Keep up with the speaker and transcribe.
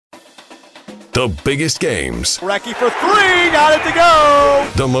The biggest games. Recchi for three, got it to go!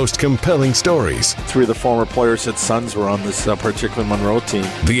 The most compelling stories. Three of the former players' sons were on this particular Monroe team.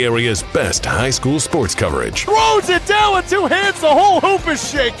 The area's best high school sports coverage. Throws it down with two hands, the whole hoop is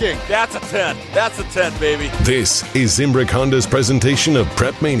shaking. That's a 10. That's a 10, baby. This is Zimbrick Honda's presentation of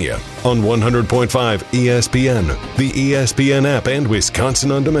Prep Mania on 100.5 ESPN, the ESPN app, and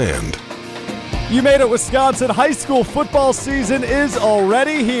Wisconsin On Demand. You made it. Wisconsin high school football season is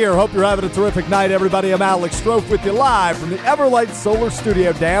already here. Hope you're having a terrific night, everybody. I'm Alex Strouf with you live from the Everlight Solar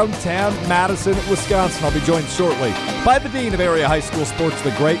Studio, downtown Madison, Wisconsin. I'll be joined shortly by the Dean of Area High School Sports,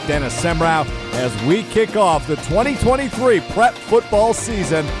 the great Dennis Semrau, as we kick off the 2023 Prep football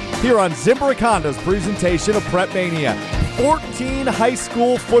season here on Zimbrick Honda's presentation of Prep Mania. 14 high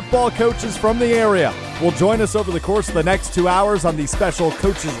school football coaches from the area will join us over the course of the next 2 hours on the special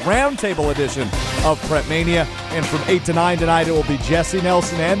Coaches Roundtable edition of Prep Mania. And from 8 to 9 tonight, it will be Jesse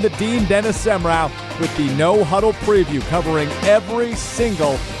Nelson and the Dean, Dennis Semrau, with the No Huddle preview covering every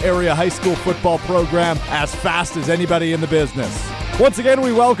single area high school football program as fast as anybody in the business. Once again,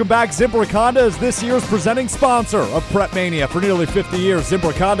 we welcome back Zimbrick Honda as this year's presenting sponsor of Prep Mania. For nearly 50 years,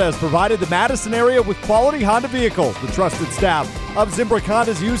 Zimbrick Honda has provided the Madison area with quality Honda vehicles. The trusted staff of Zimbrick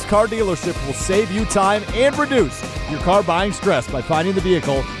Honda's used car dealership will save you time and reduce your car buying stress by finding the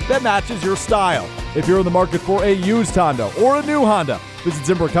vehicle that matches your style. If you're in the market for a used Honda or a new Honda, visit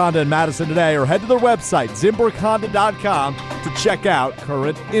Zimbrick Honda in Madison today or head to their website, ZimbrickHonda.com, to check out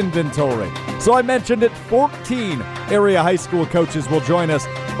current inventory. So I mentioned it, 14 area high school coaches will join us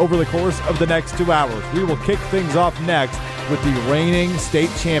over the course of the next 2 hours. We will kick things off next with the reigning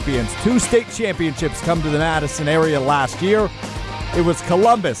state champions. 2 state championships come to the Madison area last year. It was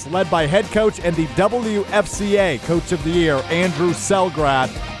Columbus, led by head coach and the WFCA Coach of the Year, Andrew Selgrad,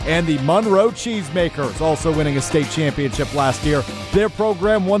 and the Monroe Cheesemakers, also winning a state championship last year. Their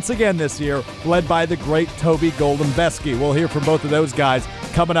program once again this year, led by the great Toby Golembieski. We'll hear from both of those guys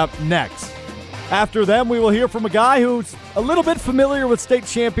coming up next. After them, we will hear from a guy who's a little bit familiar with state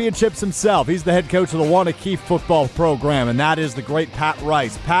championships himself. He's the head coach of the Waunakee football program, and that is the great Pat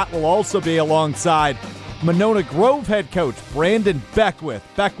Rice. Pat will also be alongside Monona Grove head coach Brandon Beckwith.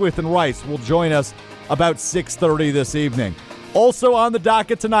 Beckwith and Rice will join us about 6:30 this evening. Also on the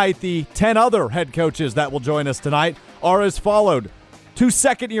docket tonight, the 10 other head coaches that will join us tonight are as followed. 2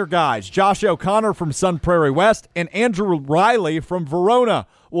 second-year guys, Josh O'Connor from Sun Prairie West and Andrew Riley from Verona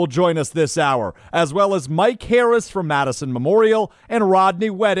will join us this hour, as well as Mike Harris from Madison Memorial and Rodney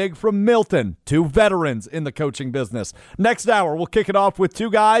Wedig from Milton, 2 veterans in the coaching business. Next hour, we'll kick it off with 2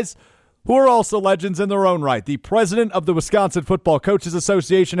 guys who are also legends in their own right. The president of the Wisconsin Football Coaches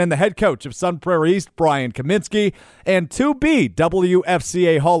Association and the head coach of Sun Prairie East, Brian Kaminski, and 2B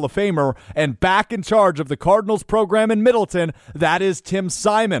WFCA Hall of Famer and back in charge of the Cardinals program in Middleton, that is Tim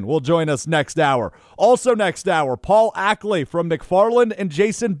Simon, will join us next hour. Also next hour, Paul Ackley from McFarland and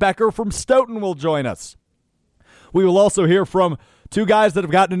Jason Becker from Stoughton will join us. We will also hear from 2 guys that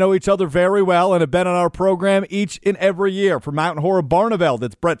have gotten to know each other very well and have been on our program each and every year. From Mount Horeb Barneveld,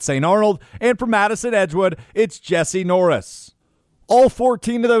 it's Bret St. Arnauld, and from Madison Edgewood, it's Jesse Norris. All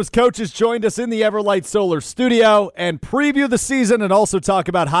 14 of those coaches joined us in the Everlight Solar Studio and preview the season and also talk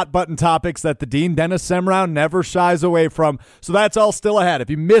about hot-button topics that the Dean, Dennis Semrau, never shies away from. So that's all still ahead. If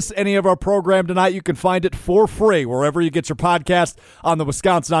you miss any of our program tonight, you can find it for free wherever you get your podcast on the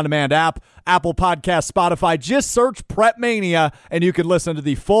Wisconsin On Demand app, Apple Podcasts, Spotify. Just search Prep Mania, and you can listen to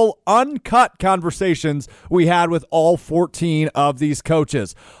the full, uncut conversations we had with all 14 of these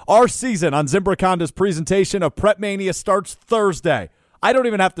coaches. Our season on Zimbrick Honda's presentation of Prep Mania starts Thursday. I don't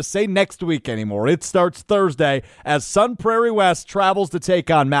even have to say next week anymore. It starts Thursday as Sun Prairie West travels to take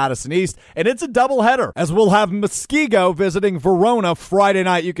on Madison East, and it's a doubleheader as we'll have Muskego visiting Verona Friday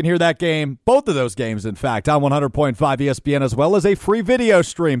night. You can hear that game, both of those games, in fact, on 100.5 ESPN, as well as a free video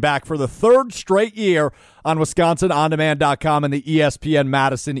stream back for the 3rd straight year on WisconsinOnDemand.com and the ESPN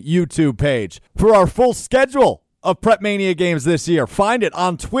Madison YouTube page. For our full schedule of Prep Mania games this year, find it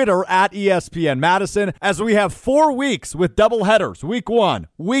on Twitter at ESPN Madison, as we have 4 weeks with double headers. Week 1,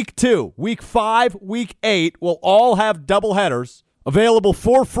 Week 2, Week 5, Week 8 will all have double headers available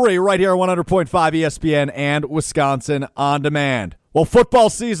for free right here on 100.5 ESPN and Wisconsin On Demand. Well, football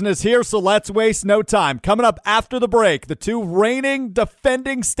season is here, so let's waste no time. Coming up after the break, the 2 reigning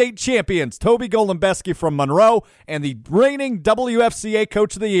defending state champions, Toby Golembieski from Monroe and the reigning WFCA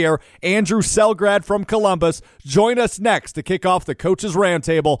Coach of the Year, Andrew Selgrad from Columbus, join us next to kick off the Coaches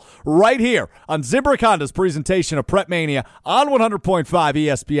Roundtable right here on Zimbrick Honda's presentation of Prep Mania on 100.5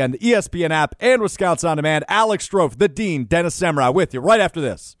 ESPN, the ESPN app, and Wisconsin On Demand. Alex Strouf, the Dean, Dennis Semrau with you right after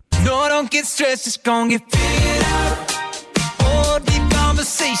this. No, don't get stressed, just gonna get figured out. Deep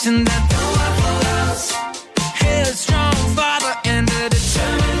conversation that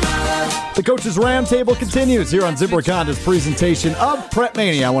The Coaches Roundtable continues here on Zimbrick Honda's presentation of Prep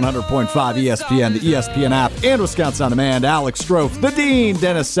Mania, 100.5 ESPN, the ESPN app, and Wisconsin On Demand. Alex Strouf, the Dean,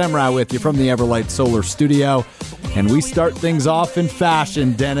 Dennis Semrau with you from the Everlight Solar Studio. And we start things off in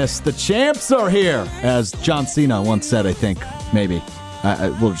fashion, Dennis. The champs are here, as John Cena once said, I think, maybe.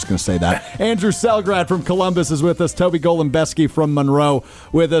 We're just going to say that. Andrew Selgrad from Columbus is with us. Toby Golembieski from Monroe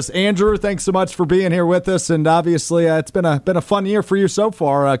with us. Andrew, thanks so much for being here with us. And obviously, it's been a fun year for you so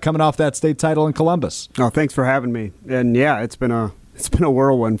far, coming off that state title in Columbus. Oh, thanks for having me. And yeah, it's been a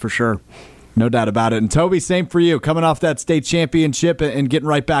whirlwind for sure. No doubt about it. And Toby, same for you, coming off that state championship and getting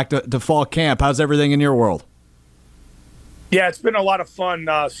right back to fall camp. How's everything in your world? Yeah, it's been a lot of fun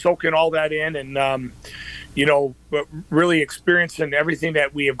soaking all that in and, really experiencing everything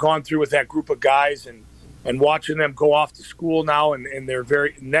that we have gone through with that group of guys and watching them go off to school now and their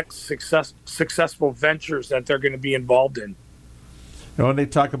very next successful ventures that they're going to be involved in. When they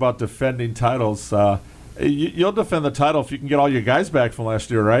talk about defending titles, you'll defend the title if you can get all your guys back from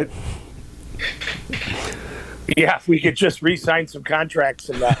last year, right? Yeah, if we could just re-sign some contracts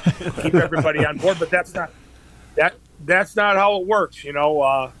and keep everybody on board, but that's not how it works,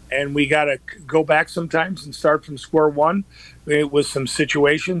 and we got to go back sometimes and start from square one with some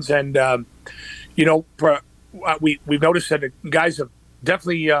situations. And, we've noticed that the guys have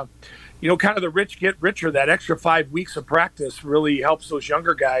definitely, kind of the rich get richer. That extra 5 weeks of practice really helps those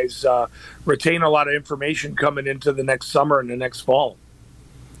younger guys retain a lot of information coming into the next summer and the next fall.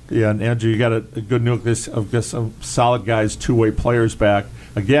 Yeah, and Andrew, you got a good nucleus of some solid guys, two-way players back.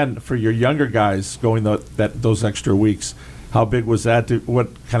 Again, for your younger guys going those extra weeks, how big was that? What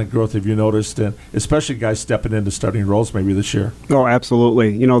kind of growth have you noticed? And especially guys stepping into starting roles maybe this year. Oh,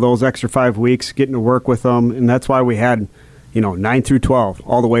 absolutely. Those extra 5 weeks, getting to work with them, and that's why we had, 9 through 12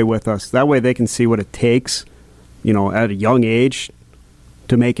 all the way with us. That way they can see what it takes, at a young age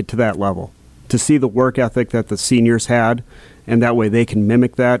to make it to that level, to see the work ethic that the seniors had, and that way they can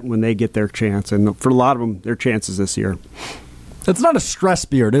mimic that when they get their chance. And for a lot of them, their chances this year. It's not a stress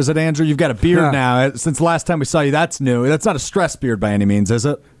beard, is it, Andrew? You've got a beard now. Since the last time we saw you, that's new. That's not a stress beard by any means, is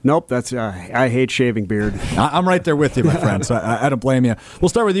it? Nope. That's I hate shaving beard. I'm right there with you, my friend, so I don't blame you. We'll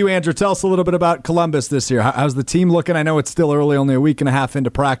start with you, Andrew. Tell us a little bit about Columbus this year. How's the team looking? I know it's still early, only a week and a half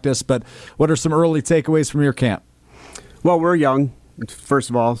into practice, but what are some early takeaways from your camp? Well, we're young, first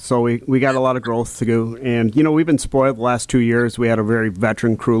of all, so we got a lot of growth to do. And, we've been spoiled the last 2 years. We had a very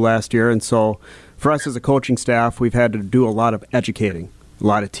veteran crew last year, and so for us as a coaching staff, we've had to do a lot of educating, a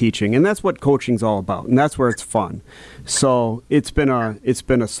lot of teaching, and that's what coaching's all about, and that's where it's fun. So it's been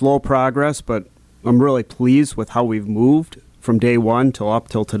a slow progress, but I'm really pleased with how we've moved from day one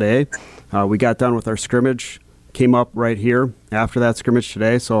till today. We got done with our scrimmage, came up right here after that scrimmage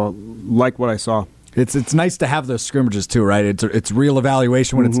today, so like what I saw. It's nice to have those scrimmages too, right? It's real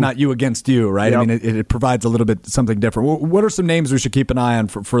evaluation when it's not you against you, right? Yep. I mean, it provides a little bit something different. What are some names we should keep an eye on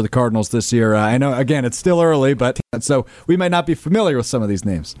for the Cardinals this year? I know, again, it's still early, but so we might not be familiar with some of these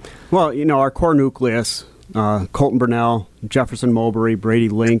names. Well, our core nucleus, Colton Burnell, Jefferson Mulberry, Brady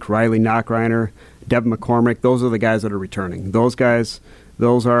Link, Riley Knockreiner, Devin McCormick, those are the guys that are returning. Those guys,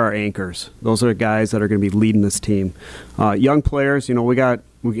 those are our anchors. Those are the guys that are going to be leading this team. Young players,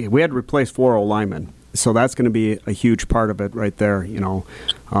 we had to replace 4 linemen, so that's going to be a huge part of it right there. We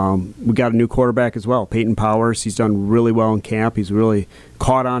got a new quarterback as well, Peyton Powers. He's done really well in camp. He's really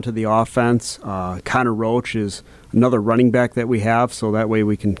caught on to the offense. Connor Roach is another running back that we have, so that way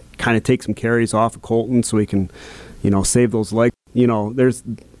we can kind of take some carries off of Colton so we can, save those legs.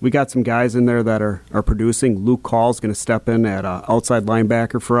 We got some guys in there that are producing. Luke Call's going to step in at outside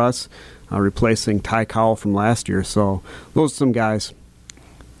linebacker for us, replacing Ty Cowell from last year. So those are some guys.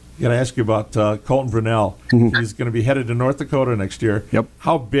 I got to ask you about Colton Brunell. Mm-hmm. He's going to be headed to North Dakota next year. Yep.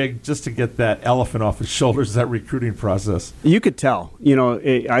 How big, just to get that elephant off his shoulders, is that recruiting process? You could tell.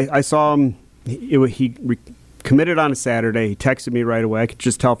 I saw him. He committed on a Saturday. He texted me right away. I could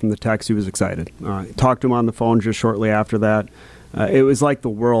just tell from the text he was excited. Talked to him on the phone just shortly after that. It was like the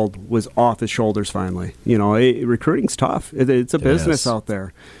world was off his shoulders finally. Recruiting's tough. It's a business out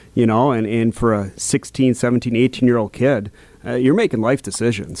there, and for a 16, 17, 18-year-old kid, you're making life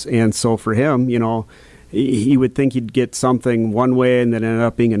decisions. And so for him, he would think he'd get something one way and then ended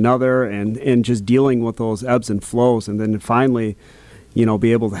up being another, and just dealing with those ebbs and flows. And then finally,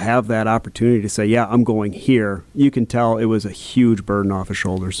 be able to have that opportunity to say, yeah, I'm going here. You can tell it was a huge burden off his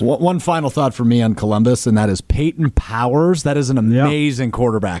shoulders. One final thought for me on Columbus, and that is Peyton Powers. That is an amazing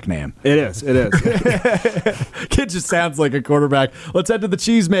quarterback name. It is. Kid just sounds like a quarterback. Let's head to the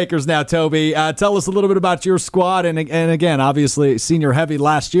Cheesemakers now, Toby. Tell us a little bit about your squad. And again, obviously senior heavy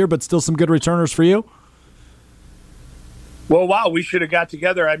last year, but still some good returners for you. Well, wow, we should have got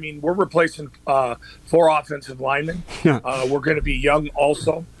together. I mean, we're replacing 4 offensive linemen. We're going to be young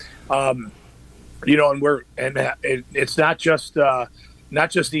also. And it's not just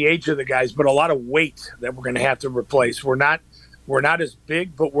the age of the guys, but a lot of weight that we're going to have to replace. We're not as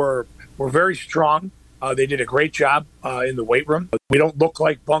big, but we're very strong. They did a great job in the weight room. We don't look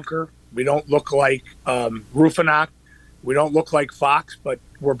like Bunker. We don't look like Rufinach. We don't look like Fox, but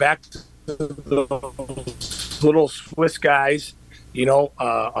we're back to those little Swiss guys,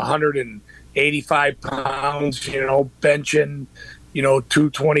 185 pounds, benching,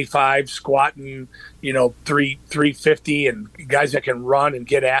 225, squatting, 350, and guys that can run and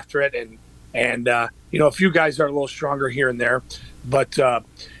get after it. And a few guys are a little stronger here and there, but,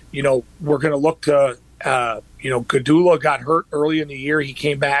 we're going to look to, Gadula got hurt early in the year. He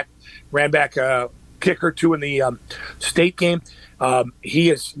came back, ran back a kick or two in the state game. He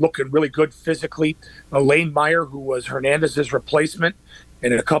is looking really good physically. Lane Meyer, who was Hernandez's replacement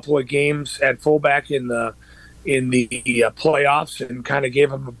in a couple of games at fullback in the playoffs, and kind of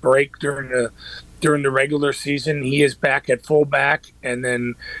gave him a break during the regular season. He is back at fullback, and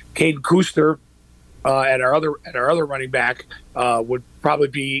then Caden Kuster at our other running back would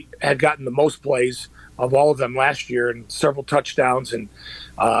probably had gotten the most plays of all of them last year and several touchdowns. And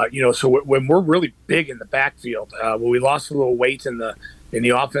so when we're really big in the backfield, we lost a little weight in the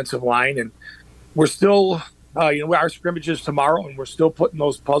offensive line, and we're still, our scrimmage is tomorrow, and we're still putting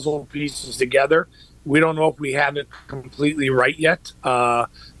those puzzle pieces together. We don't know if we have it completely right yet,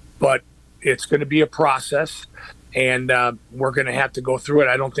 but it's going to be a process, and we're going to have to go through it.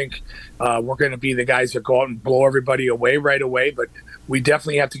 I don't think we're going to be the guys that go out and blow everybody away right away, but we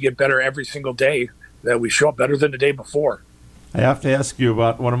definitely have to get better every single day, that we show up better than the day before. I have to ask you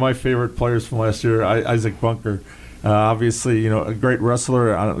about one of my favorite players from last year, Isaac Bunker. Obviously, a great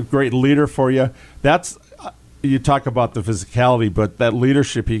wrestler, a great leader for you. You talk about the physicality, but that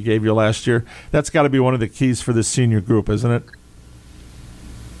leadership he gave you last year, that's got to be one of the keys for this senior group, isn't it?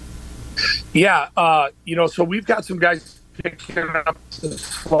 Yeah, so we've got some guys picking up the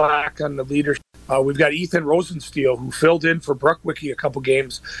slack on the leadership. We've got Ethan Rosensteel, who filled in for Bruckwicki a couple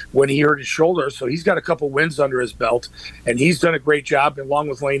games when he hurt his shoulder, so he's got a couple wins under his belt, and he's done a great job along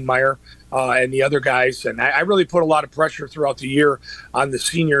with Lane Meyer and the other guys. And I really put a lot of pressure throughout the year on the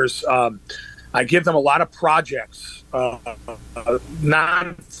seniors. I give them a lot of projects,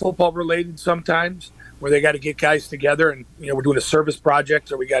 non-football related sometimes, where they got to get guys together, and we're doing a service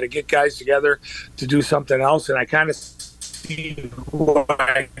project, or we got to get guys together to do something else. And I kind of see who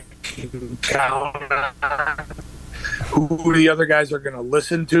I can count on, who the other guys are going to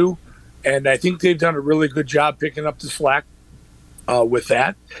listen to, and I think they've done a really good job picking up the slack with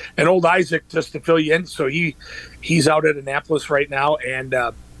that. And old Isaac, just to fill you in, so he's out at Annapolis right now, and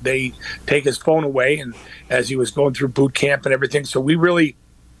they take his phone away, and as he was going through boot camp and everything. So we really did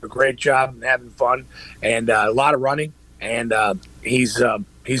a great job and having fun, and a lot of running, and he's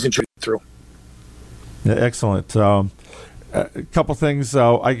enjoying through. Yeah, excellent. A couple things,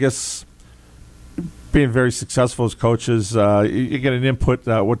 I guess, being very successful as coaches, you get an input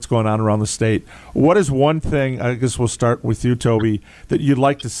what's going on around the state. What is one thing, I guess we'll start with you, Toby, that you'd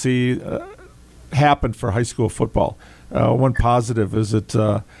like to see happen for high school football? One positive, is it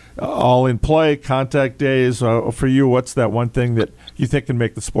all in play, contact days? For you, what's that one thing that you think can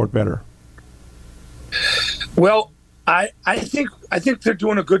make the sport better? Well, I think they're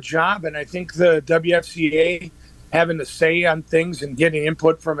doing a good job, and I think the WFCA having a say on things and getting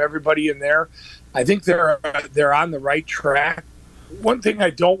input from everybody in there, I think they're on the right track. One thing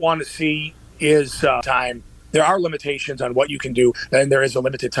I don't want to see is time. There are limitations on what you can do, and there is a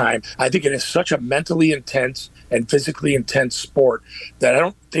limited time. I think it is such a mentally intense and physically intense sport that I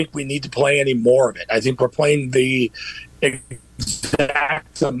don't think we need to play any more of it. I think we're playing the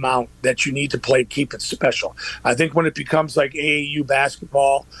exact amount that you need to play to keep it special. I think when it becomes like AAU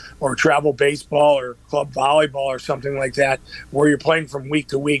basketball or travel baseball or club volleyball or something like that, where you're playing from week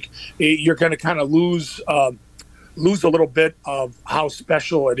to week, you're going to kind of lose a little bit of how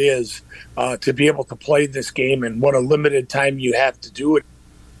special it is to be able to play this game and what a limited time you have to do it.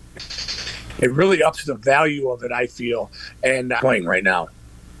 It really ups the value of it, I feel, and playing right now.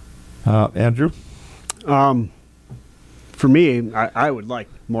 Andrew? For me, I would like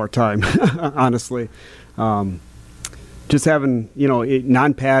more time, honestly. Just having,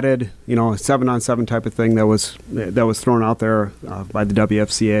 non-padded, 7-on-7 type of thing that was thrown out there by the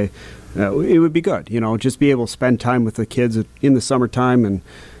WFCA, it would be good, just be able to spend time with the kids in the summertime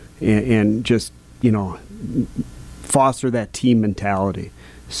and just, foster that team mentality.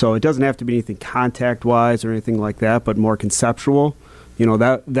 So it doesn't have to be anything contact-wise or anything like that, but more conceptual.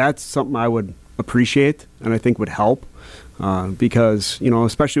 That's something I would appreciate and I think would help. because,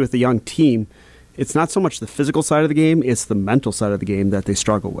 especially with the young team, it's not so much the physical side of the game, it's the mental side of the game that they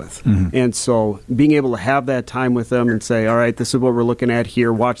struggle with. Mm-hmm. And so being able to have that time with them and say, all right, this is what we're looking at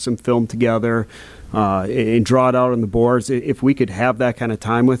here, watch some film together, and draw it out on the boards. If we could have that kind of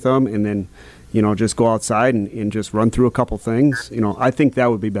time with them and then, just go outside and just run through a couple things, I think that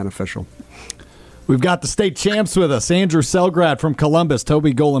would be beneficial. We've got the state champs with us, Andrew Selgrad from Columbus,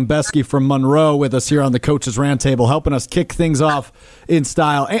 Toby Golembieski from Monroe with us here on the Coaches Roundtable, helping us kick things off in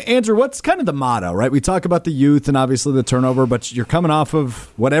style. Andrew, what's kind of the motto, right? We talk about the youth and obviously the turnover, but you're coming off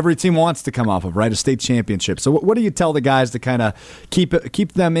of what every team wants to come off of, right? A state championship. So what do you tell the guys to kind of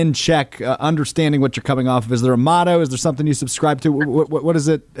keep them in check, understanding what you're coming off of? Is there a motto? Is there something you subscribe to? What is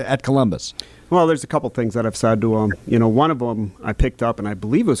it at Columbus? Well, there's a couple things that I've said to them. One of them I picked up, and I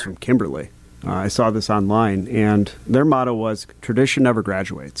believe it was from Kimberly. I saw this online, and their motto was, tradition never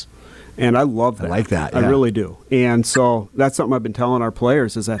graduates. And I love that. I like that, yeah. I really do. And so that's something I've been telling our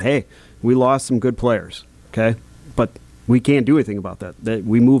players is that, hey, we lost some good players, okay? But we can't do anything about that.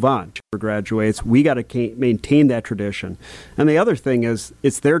 We move on. Graduates, we got to maintain that tradition. And the other thing is,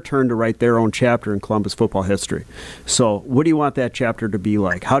 it's their turn to write their own chapter in Columbus football history. So what do you want that chapter to be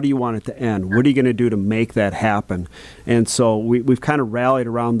like? How do you want it to end? What are you going to do to make that happen? And so we've kind of rallied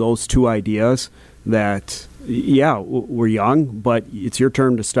around those two ideas that, yeah, we're young, but it's your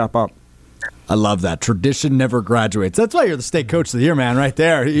turn to step up. I love that. Tradition never graduates. That's why you're the state coach of the year, man, right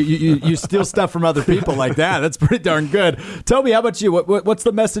there. You steal stuff from other people like that. That's pretty darn good. Toby, how about you? What's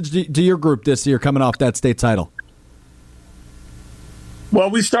the message to your group this year coming off that state title? Well,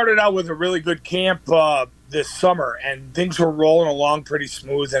 we started out with a really good camp this summer, and things were rolling along pretty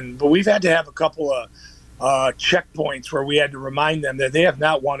smooth. But we've had to have a couple of checkpoints where we had to remind them that they have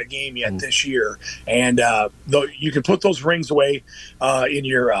not won a game yet this year. And you can put those rings away in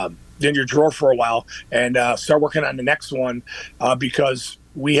your drawer for a while and start working on the next one because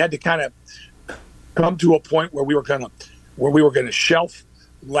we had to kind of come to a point where we were going to shelf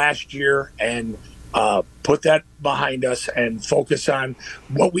last year and put that behind us and focus on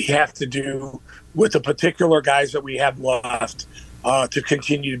what we have to do with the particular guys that we have left to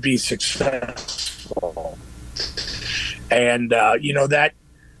continue to be successful. And that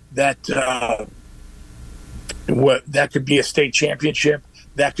could be a state championship.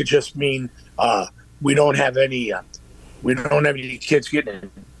 That could just mean we don't have any kids getting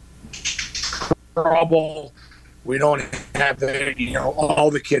in trouble. We don't have any,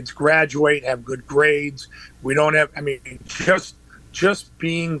 all the kids graduate, have good grades. We don't have. Just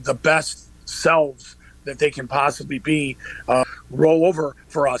being the best selves that they can possibly be, roll over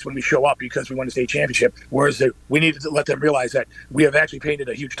for us when we show up because we won the state championship. Whereas we need to let them realize that we have actually painted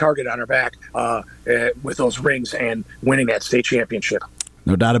a huge target on our back with those rings and winning that state championship.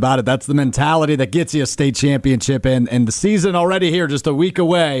 No doubt about it. That's the mentality that gets you a state championship. And the season already here, just a week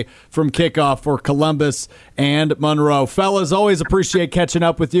away from kickoff for Columbus and Monroe. Fellas, always appreciate catching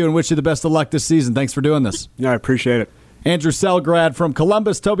up with you and wish you the best of luck this season. Thanks for doing this. Yeah, I appreciate it. Andrew Selgrad from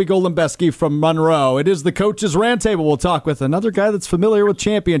Columbus, Toby Golembieski from Monroe. It is the Coaches Roundtable. We'll talk with another guy that's familiar with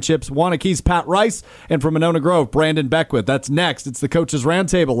championships, Waunakee's Pat Rice, and from Monona Grove, Brandon Beckwith. That's next. It's the Coaches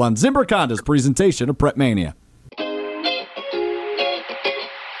Roundtable on Zimbrick Honda's presentation of Prep Mania.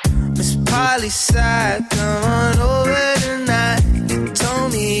 Side, come on over tonight. You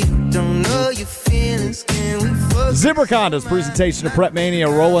told me you don't know your feelings. Can we fuck? Zimbrick Honda's presentation of Prep Mania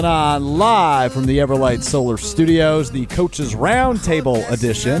rolling on live from the Everlight Solar Studios, the Coaches Roundtable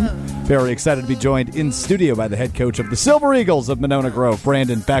edition. Very excited to be joined in studio by the head coach of the Silver Eagles of Monona Grove,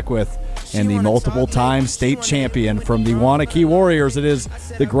 Brandon Beckwith, and the multiple-time state champion from the Waunakee Warriors. It is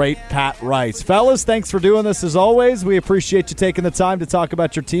the great Pat Rice. Fellas, thanks for doing this as always. We appreciate you taking the time to talk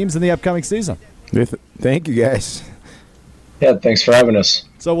about your teams in the upcoming season. Thank you, guys. Yeah, thanks for having us.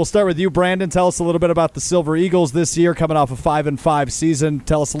 So we'll start with you, Brandon. Tell us a little bit about the Silver Eagles this year, coming off a 5-5 season.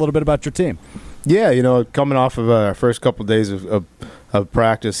 Tell us a little bit about your team. Yeah, coming off of our first couple of days of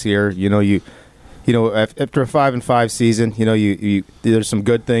practice here, after a 5-5 season, you there's some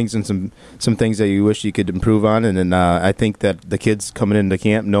good things and some things that you wish you could improve on, and then I think that the kids coming into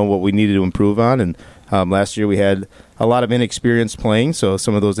camp know what we needed to improve on. And last year we had a lot of inexperience playing, so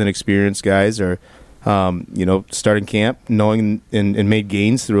some of those inexperienced guys are, starting camp, knowing and made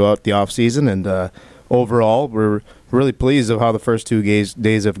gains throughout the off season, and overall we're really pleased of how the first 2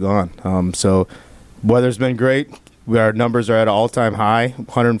 days have gone. So weather's been great. Our numbers are at an all-time high,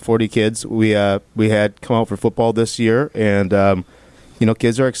 140 kids we had come out for football this year, and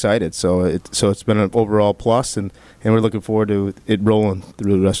kids are excited. So it's been an overall plus, and we're looking forward to it rolling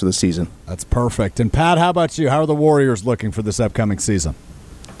through the rest of the season. That's perfect. And Pat, how about you? How are the Warriors looking for this upcoming season?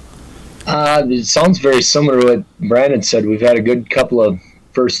 It sounds very similar to what Brandon said. We've had a good couple of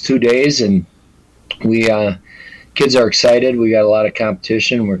first 2 days, and we kids are excited. We got a lot of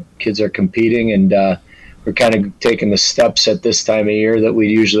competition where kids are competing, and we're kind of taking the steps at this time of year that we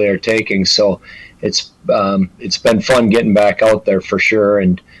usually are taking. So it's been fun getting back out there for sure,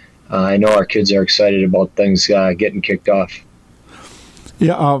 and I know our kids are excited about things getting kicked off.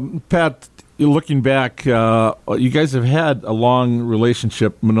 Yeah, Pat, looking back, you guys have had a long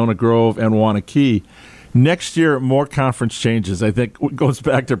relationship, Monona Grove and Waunakee. Next year, more conference changes. I think it goes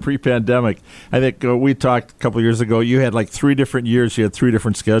back to pre-pandemic. I think we talked a couple of years ago. You had like 3 different years. You had 3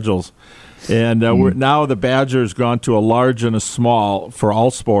 different schedules. And now the Badgers gone to a large and a small for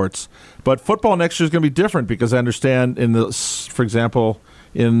all sports. But football next year is going to be different because I understand for example,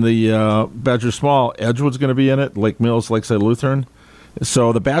 in the Badger small, Edgewood's going to be in it, Lake Mills, Lakeside Lutheran.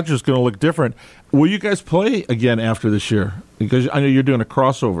 So the Badger's going to look different. Will you guys play again after this year? Because I know you're doing a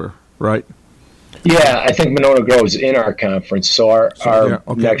crossover, right? Yeah, I think Monona Grove's in our conference, so our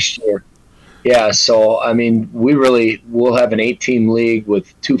next year. Yeah, so I mean, we'll have an 8-team league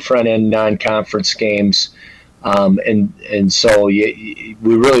with 2 front-end non-conference games, and so we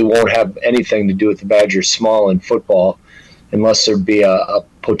really won't have anything to do with the Badgers small in football, unless there'd be a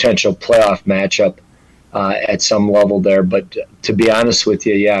potential playoff matchup at some level there. But to be honest with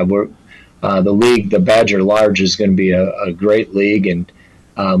you, yeah, the Badger Large is going to be a great league, and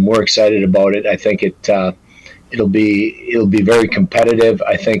we're excited about it. I think it'll be very competitive.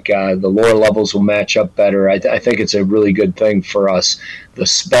 I think the lower levels will match up better. I think it's a really good thing for us.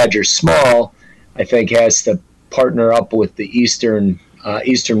 The Badger Small, I think, has to partner up with the Eastern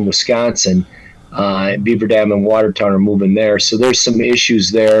Wisconsin. Beaver Dam and Watertown are moving there, so there's some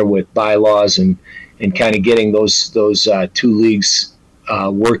issues there with bylaws and kind of getting those 2 leagues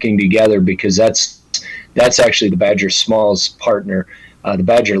working together, because that's actually the Badger Small's partner. The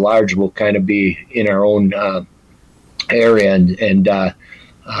Badger Large will kind of be in our own area, and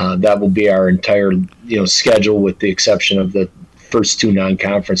that will be our entire schedule, with the exception of the first 2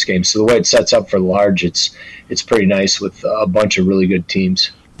 non-conference games. So the way it sets up for the Large, it's pretty nice with a bunch of really good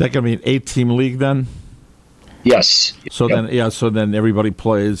teams. That going to be an 8-team league then? Yes. So then everybody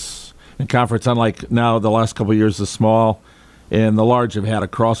plays in conference. Unlike now, the last couple of years, the small and the Large have had a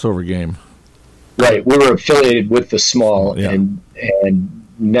crossover game. Right, we were affiliated with the small, yeah. and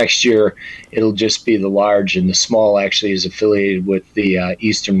next year it'll just be the Large, and the small actually is affiliated with the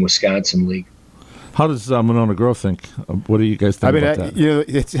Eastern Wisconsin League. How does Monona Grove think? What do you guys think about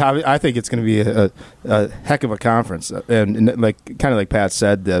that? I think it's going to be a heck of a conference, and like Pat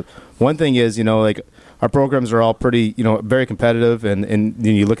said, the one thing is our programs are all pretty very competitive, and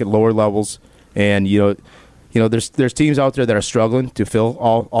you look at lower levels, and there's teams out there that are struggling to fill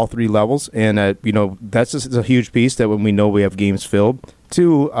all 3 levels, and that's just a huge piece that when we know we have games filled.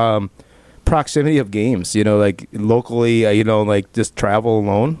 2, proximity of games, like locally, just travel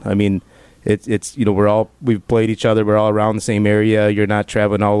alone. I mean, it's we've played each other, we're all around the same area. You're not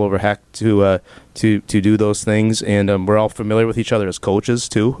traveling all over heck to do those things, and we're all familiar with each other as coaches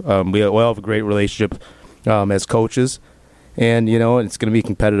too. We all have a great relationship as coaches, and it's going to be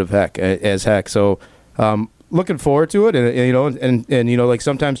competitive as heck. So. Looking forward to it, and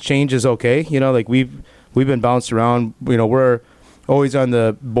sometimes change is okay. We've been bounced around. We're always on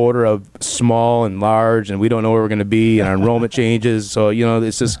the border of small and large, and we don't know where we're going to be, and our enrollment changes. So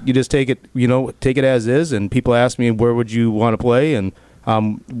it's just you just take it as is. And people ask me, where would you want to play? And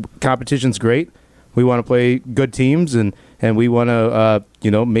competition's great. We want to play good teams, and we want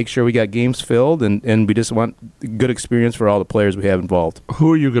to make sure we got games filled, and we just want good experience for all the players we have involved.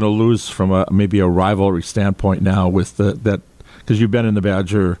 Who are you going to lose from maybe a rivalry standpoint now with that? Because you've been in the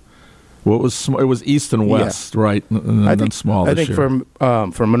Badger. It was East and West, yeah. Right? And I then think small. I think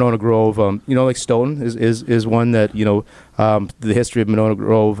for Monona Grove, like Stoughton is one that the history of Monona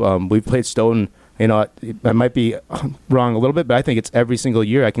Grove. We've played Stoughton. I might be wrong a little bit, but I think it's every single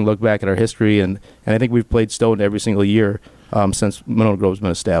year. I can look back at our history, and I think we've played Stoughton every single year since Monona Grove's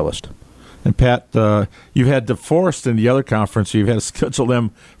been established. And Pat, you've had DeForest in the other conference. You've had to schedule them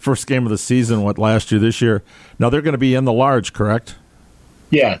first game of the season, last year, this year. Now they're going to be in the Large, correct?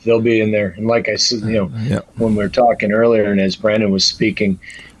 Yeah, they'll be in there. And like I said, when we were talking earlier, and as Brandon was speaking,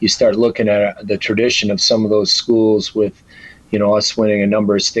 you start looking at the tradition of some of those schools with, us winning a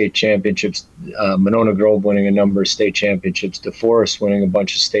number of state championships, Monona Grove winning a number of state championships, DeForest winning a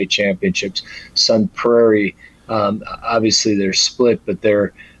bunch of state championships, Prairie, obviously they're split, but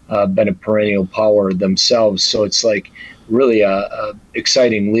they're been a perennial power themselves. So it's like really a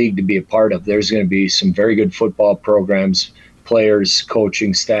exciting league to be a part of. There's going to be some very good football programs, players,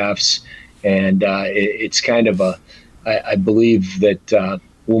 coaching staffs, and it's kind of I believe that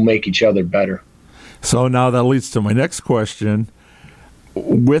we'll make each other better. So now that leads to my next question.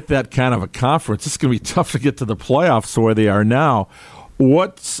 With that kind of a conference, it's going to be tough to get to the playoffs where they are now.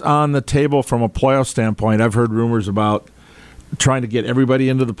 What's on the table from a playoff standpoint? I've heard rumors about trying to get everybody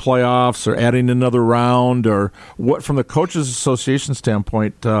into the playoffs or adding another round, or what from the Coaches Association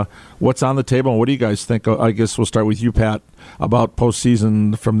standpoint, what's on the table and what do you guys think? I guess we'll start with you, Pat, about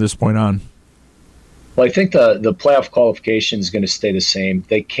postseason from this point on. Well, I think the playoff qualification is going to stay the same.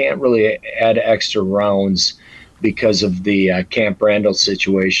 They can't really add extra rounds because of the Camp Randall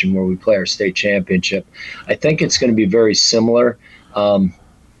situation where we play our state championship. I think it's going to be very similar.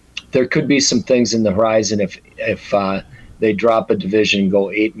 There could be some things in the horizon if they drop a division and go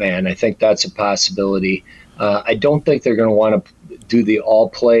 8-man. I think that's a possibility. I don't think they're going to want to do the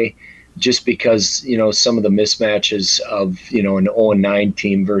all-play just because, some of the mismatches of, an 0-9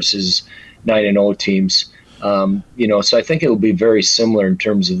 team versus 9-0 teams. So I think it will be very similar in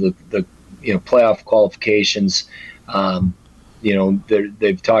terms of the playoff qualifications.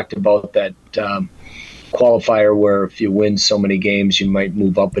 They've talked about that qualifier where if you win so many games, you might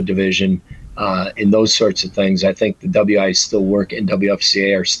move up a division. And those sorts of things. I think the WI is still and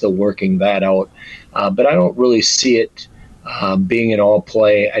WFCA are still working that out. But I don't really see it being an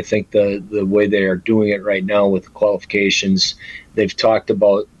all-play. I think the way they are doing it right now with the qualifications, they've talked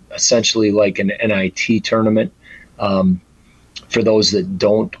about essentially like an NIT tournament for those that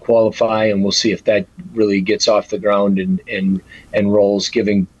don't qualify, and we'll see if that really gets off the ground and rolls,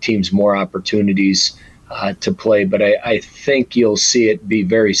 giving teams more opportunities to play. But I think you'll see it be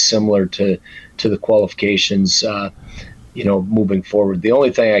very similar to the qualifications, moving forward. The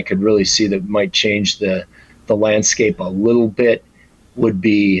only thing I could really see that might change the landscape a little bit would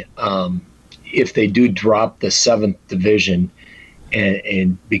be if they do drop the 7th division,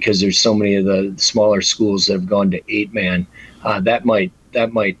 and because there's so many of the smaller schools that have gone to 8-man, that might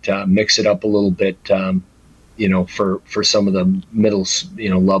mix it up a little bit, for some of the middle,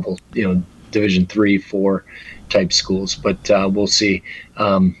 level, Division 3, 4 type schools, but we'll see.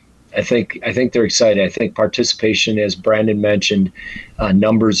 I think they're excited. I think participation, as Brandon mentioned,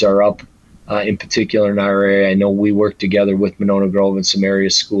 numbers are up, in particular in our area. I know we work together with Monona Grove and some area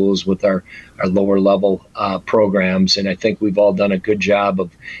schools with our lower level programs, and I think we've all done a good job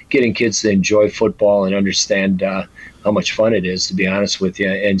of getting kids to enjoy football and understand how much fun it is, to be honest with you.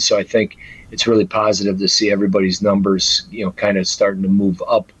 And so I think it's really positive to see everybody's numbers, kind of starting to move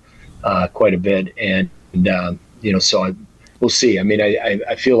up quite a bit, and so we'll see. I mean,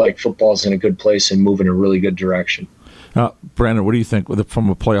 I feel like football's in a good place and moving in a really good direction. Brandon, what do you think from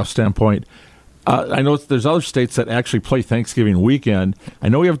a playoff standpoint? I know there's other states that actually play Thanksgiving weekend. I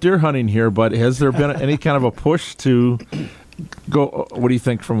know we have deer hunting here, but has there been any kind of a push to go? What do you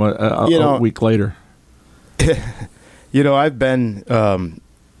think from a week later? I've been, I'm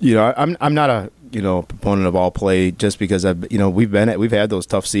not a proponent of all play just because we've had those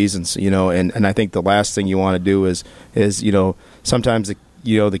tough seasons, and I think the last thing you want to do is sometimes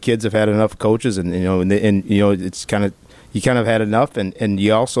the kids have had enough coaches and it's you kind of had enough, and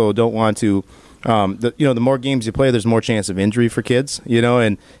you also don't want to the more games you play, there's more chance of injury for kids,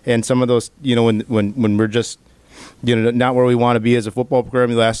 and some of those when we're just not where we want to be as a football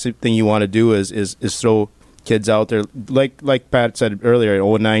program, the last thing you want to do is throw kids out there like Pat said earlier, an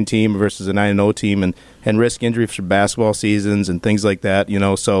 0-9 team versus a 9-0 team, and risk injury for basketball seasons and things like that.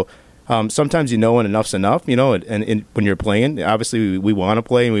 So sometimes when enough's enough. And when you're playing, obviously we want to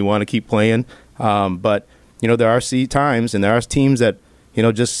play and we want to keep playing. But there are times and there are teams that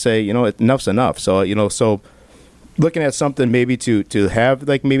just say enough's enough. So so looking at something maybe to have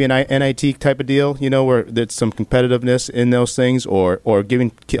like maybe an NIT type of deal, where there's some competitiveness in those things, or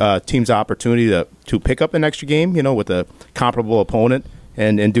giving teams opportunity to pick up an extra game, with a comparable opponent,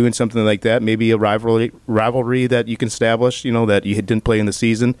 and doing something like that, maybe a rivalry that you can establish, that you didn't play in the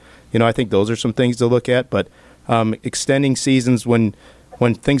season. I think those are some things to look at, but extending seasons when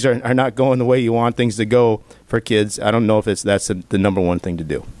things are not going the way you want things to go for kids, I don't know if that's the number one thing to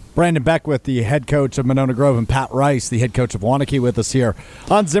do. Brandon Beckwith, the head coach of Monona Grove, and Pat Rice, the head coach of Waunakee, with us here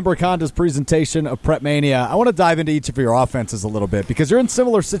on Zimbrick Honda's presentation of Prep Mania. I want to dive into each of your offenses a little bit because you're in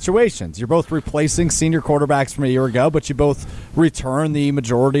similar situations. You're both replacing senior quarterbacks from a year ago, but you both return the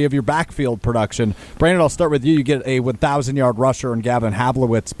majority of your backfield production. Brandon, I'll start with you. You get a 1,000-yard rusher and Gavin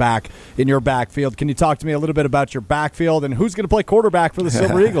Hablowitz back in your backfield. Can you talk to me a little bit about your backfield and who's going to play quarterback for the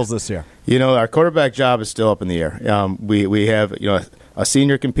Silver Eagles this year? Our quarterback job is still up in the air. We have a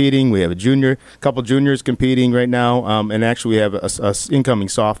senior competing. We have a couple juniors competing right now, and actually we have a incoming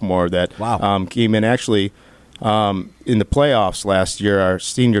sophomore that came in actually in the playoffs last year. Our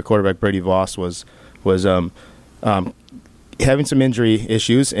senior quarterback Brady Voss was having some injury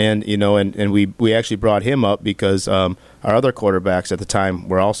issues, and we actually brought him up because our other quarterbacks at the time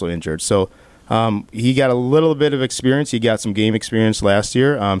were also injured. So he got a little bit of experience. He got some game experience last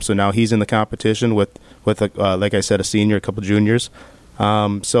year. So now he's in the competition with like I said, a senior, a couple juniors.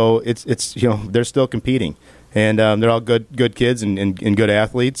 So it's they're still competing, and they're all good kids and good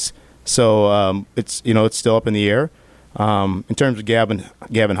athletes. So it's still up in the air. In terms of Gavin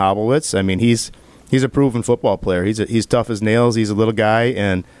Hobowitz, I mean he's a proven football player. He's tough as nails. He's a little guy,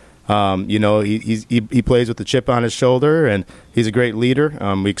 and he plays with the chip on his shoulder, and he's a great leader.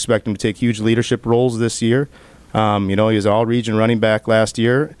 We expect him to take huge leadership roles this year. He was an all-region running back last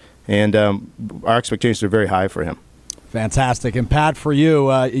year, and our expectations are very high for him. Fantastic. And, Pat, for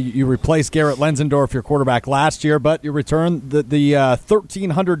you, you replaced Garrett Lenzendorf, your quarterback, last year, but you returned the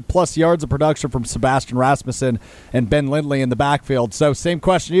 1,300-plus yards of production from Sebastian Rasmussen and Ben Lindley in the backfield. So same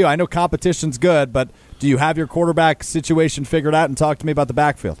question to you. I know competition's good, but do you have your quarterback situation figured out? And talk to me about the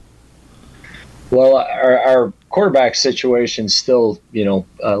backfield. Well, our quarterback situation still,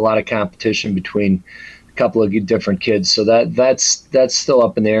 a lot of competition between a couple of different kids. So that's still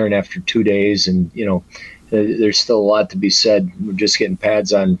up in the air, and after 2 days, and, there's still a lot to be said. We're just getting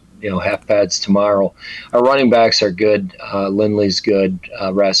pads on, half pads tomorrow. Our running backs are good. Lindley's good.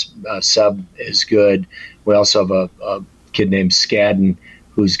 Seb is good. We also have a kid named Skadden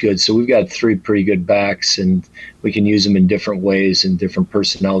who's good. So we've got 3 pretty good backs, and we can use them in different ways in different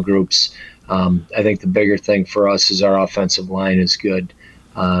personnel groups. I think the bigger thing for us is our offensive line is good.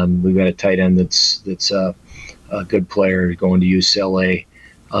 We've got a tight end that's a good player going to UCLA.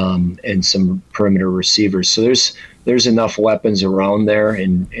 And some perimeter receivers. So there's enough weapons around there,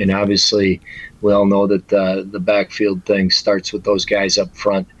 and obviously we all know that the backfield thing starts with those guys up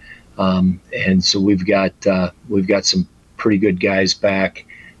front. And so we've got some pretty good guys back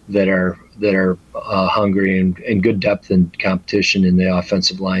that are hungry and good depth and competition in the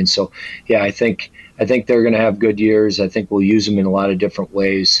offensive line. So yeah, I think they're going to have good years. I think we'll use them in a lot of different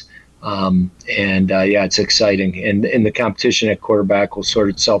ways. It's exciting, and the competition at quarterback will sort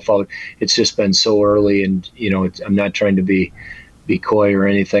itself out. It's just been so early, and I'm not trying to be coy or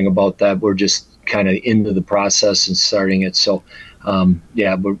anything about that. We're just kind of into the process and starting it. So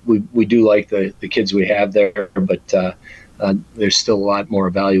but we do like the kids we have there, but there's still a lot more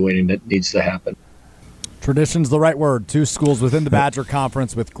evaluating that needs to happen. Tradition's the right word. 2 schools within the Badger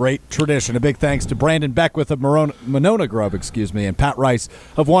Conference with great tradition. A big thanks to Brandon Beckwith of Monona Grove, and Pat Rice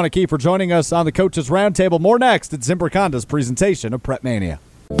of Waunakee for joining us on the Coaches Roundtable. More next at Zimbrick Honda's presentation of Prep Mania.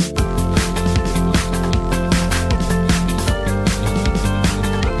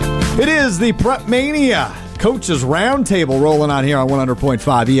 It is the Prep Mania Coaches Roundtable rolling on here on 100.5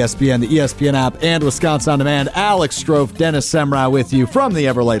 ESPN, the ESPN app, and Wisconsin On Demand. Alex Strouf, Dennis Semrau with you from the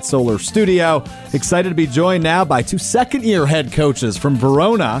Everlight Solar Studio. Excited to be joined now by 2 second-year head coaches from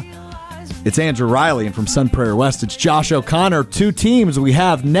Verona. It's Andrew Riley, and from Sun Prairie West, it's Josh O'Connor. 2 teams we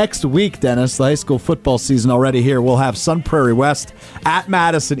have next week, Dennis. The high school football season already here. We'll have Sun Prairie West at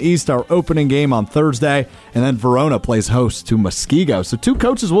Madison East, our opening game on Thursday, and then Verona plays host to Muskego. So 2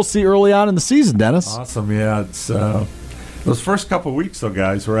 coaches we'll see early on in the season, Dennis. Awesome, yeah. It's those first couple of weeks, though,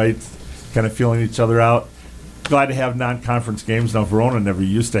 guys, right? Kind of feeling each other out. Glad to have non-conference games. Now, Verona never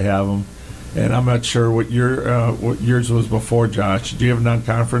used to have them, and I'm not sure what yours was before, Josh. Do you have a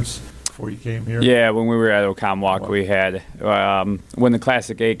non-conference before you came here? Yeah, when we were at Oconomowoc, we had when the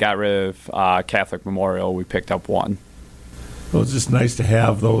Classic 8 got rid of Catholic Memorial, we picked up 1. Well, it's just nice to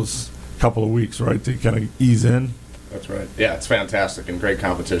have those couple of weeks, right, to kind of ease in. That's right. Yeah, it's fantastic and great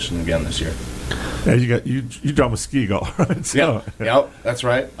competition again this year. Yeah, you draw Muskego, right? So. Yep, that's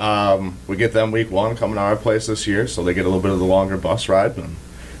right. We get them week 1 coming to our place this year, so they get a little bit of the longer bus ride, and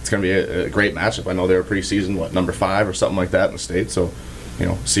it's going to be a great matchup. I know they were preseason, number 5 or something like that in the state, so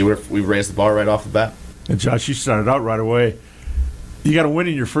see where we've raised the bar right off the bat. And Josh, you started out right away. You got to win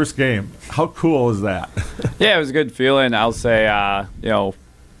in your first game. How cool is that? Yeah, it was a good feeling. I'll say,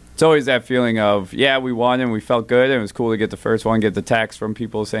 it's always that feeling of, we won and we felt good, and it was cool to get the first one, get the text from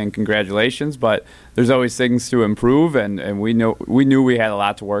people saying congratulations, but there's always things to improve, and we knew we had a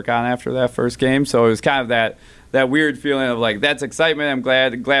lot to work on after that first game, so it was kind of that weird feeling of like, that's excitement. I'm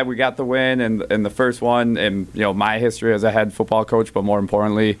glad we got the win and the first one, and my history as a head football coach, but more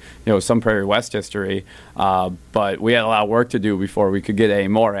importantly, Sun Prairie West history. But we had a lot of work to do before we could get any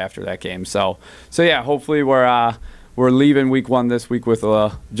more after that game. So yeah, hopefully we're leaving week 1 this week with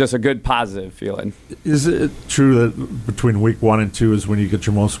just a good positive feeling. Is it true that between week 1 and 2 is when you get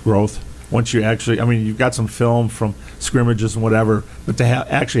your most growth? Once you actually, you've got some film from scrimmages and whatever, but to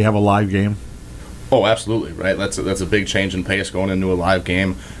actually have a live game? Oh, absolutely, right. That's a big change in pace going into a live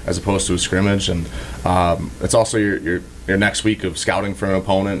game as opposed to a scrimmage, and it's also your next week of scouting for an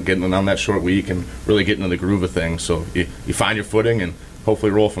opponent, getting on that short week, and really getting into the groove of things. So you find your footing and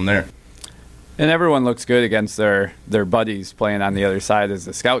hopefully roll from there. And everyone looks good against their buddies playing on the other side as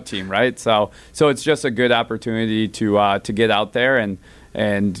the scout team, right? So it's just a good opportunity to get out there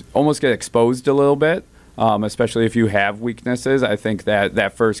and almost get exposed a little bit, especially if you have weaknesses. I think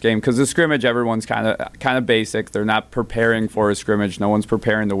that first game, because the scrimmage, everyone's kind of basic. They're not preparing for a scrimmage. No one's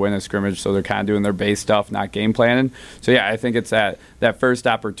preparing to win a scrimmage, so they're kind of doing their base stuff, not game planning. So yeah, I think it's that first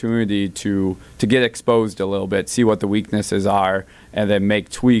opportunity to get exposed a little bit, see what the weaknesses are, and then make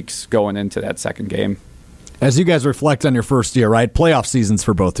tweaks going into that second game. As you guys reflect on your first year, right? Playoff seasons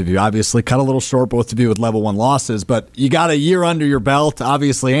for both of you. Obviously, cut a little short, both of you with level 1 losses, but you got a year under your belt.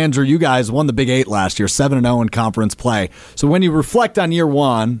 Obviously, Andrew, you guys won the Big 8 last year, 7-0 in conference play. So when you reflect on year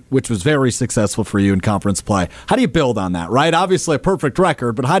 1, which was very successful for you in conference play, how do you build on that, right? Obviously, a perfect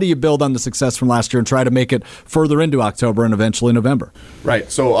record, but how do you build on the success from last year and try to make it further into October and eventually November?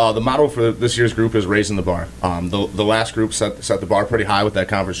 Right. So the motto for this year's group is raising the bar. The last group set the bar pretty high with that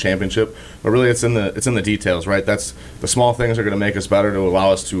conference championship, but really it's in the details. Right, that's the small things are going to make us better to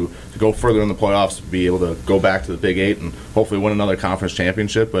allow us to go further in the playoffs, to be able to go back to the Big 8 and hopefully win another conference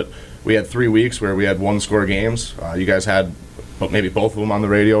championship. But we had 3 weeks where we had 1-score games. You guys had maybe both of them on the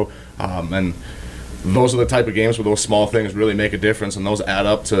radio, and those are the type of games where those small things really make a difference, and those add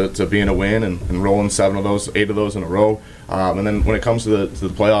up to being a win and rolling 8 of those in a row. And then when it comes to the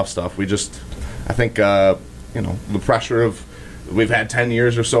playoff stuff, I think the pressure of we've had 10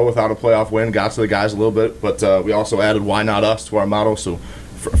 years or so without a playoff win, got to the guys a little bit, but we also added "Why Not Us" to our motto. So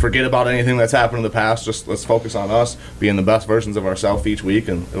forget about anything that's happened in the past. Just let's focus on us being the best versions of ourselves each week,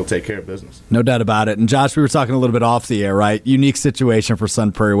 and it'll take care of business. No doubt about it. And Josh, we were talking a little bit off the air, right? Unique situation for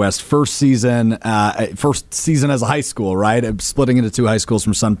Sun Prairie West. First season as a high school, right? Splitting into 2 high schools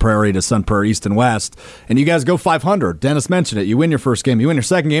from Sun Prairie to Sun Prairie East and West. And you guys go 500. Dennis mentioned it. You win your first game, you win your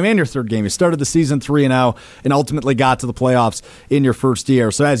second game, and your third game. You started the season 3-0 and ultimately got to the playoffs in your first year.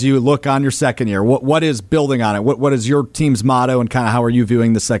 So as you look on your second year, what is building on it? What is your team's motto, and kind of how are you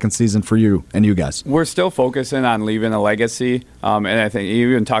viewing the second season for you and you guys? We're still focusing on leaving a legacy, and I think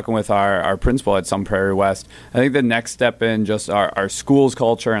even talking with our principal at Sun Prairie West, I think the next step in just our school's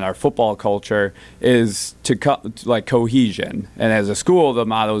culture and our football culture is to cohesion. And as a school, the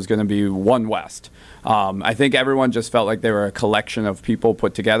motto is going to be One West. I think everyone just felt like they were a collection of people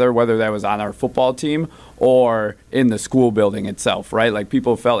put together, whether that was on our football team or in the school building itself, right? Like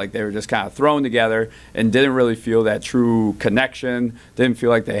people felt like they were just kind of thrown together and didn't really feel that true connection, didn't feel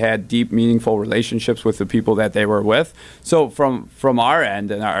like they had deep, meaningful relationships with the people that they were with. So from our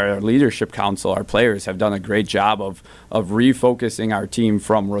end and our leadership council, our players have done a great job of refocusing our team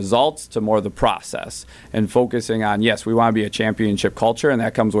from results to more the process and focusing on, yes, we want to be a championship culture, and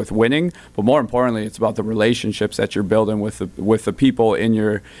that comes with winning, but more importantly, it's about the relationships that you're building with the people in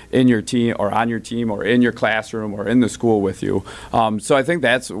your team or on your team or in your classroom or in the school with you. So I think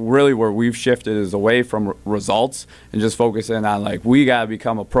that's really where we've shifted, is away from results and just focusing on we got to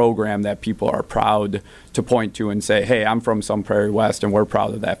become a program that people are proud to point to and say, hey, I'm from Sun Prairie West and we're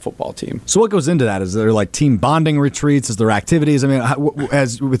proud of that football team. So what goes into that? Is there team bonding retreats? Is there activities? I mean,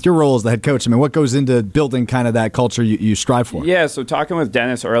 as with your role as the head coach, I mean, what goes into building kind of that culture you strive for? Yeah, so talking with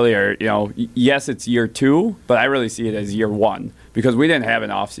Dennis earlier, yes, it's year 2, but I really see it as year 1. Because we didn't have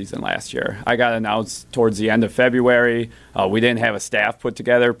an off season last year. I got announced towards the end of February. We didn't have a staff put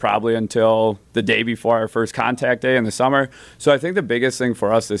together probably until the day before our first contact day in the summer. So I think the biggest thing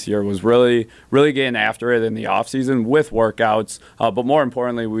for us this year was really getting after it in the off season with workouts. But more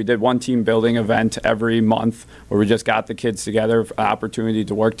importantly, we did one team building event every month where we just got the kids together, an opportunity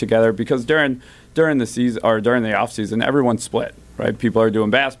to work together. Because during the season or during the off season, everyone split. Right, people are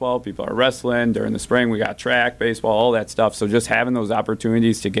doing basketball, people are wrestling. During the spring, we got track, baseball, all that stuff. So just having those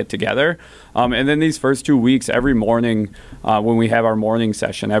opportunities to get together. And then these first 2 weeks, every morning when we have our morning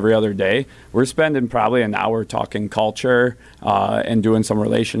session every other day, we're spending probably an hour talking culture and doing some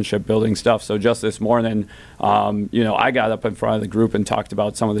relationship building stuff. So just this morning, I got up in front of the group and talked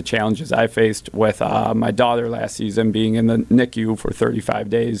about some of the challenges I faced with my daughter last season being in the NICU for 35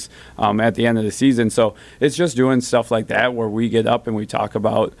 days at the end of the season. So it's just doing stuff like that where we get up and we talk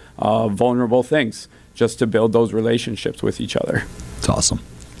about vulnerable things just to build those relationships with each other. It's awesome.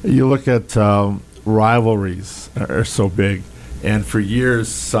 You look at rivalries are so big, and for years,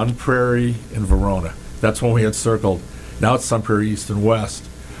 Sun Prairie and Verona. That's when we had circled. Now it's Sun Prairie East and West.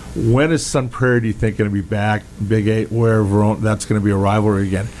 When is Sun Prairie, do you think, going to be back Big 8 where Verona, that's going to be a rivalry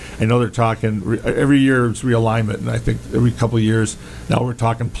again? I know they're talking every year it's realignment, and I think every couple of years now we're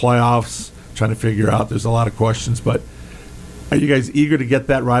talking playoffs. trying to figure out. There's a lot of questions, but are you guys eager to get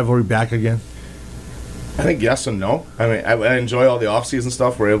that rivalry back again? I think yes and no. I mean, I enjoy all the off-season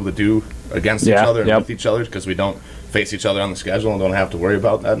stuff we're able to do against each other and with each other because we don't face each other on the schedule and don't have to worry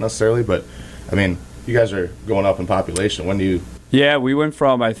about that necessarily. But, I mean, you guys are going up in population. When do you... Yeah, we went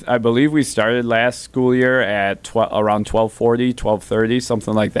from, I believe we started last school year at around 1240, 1230,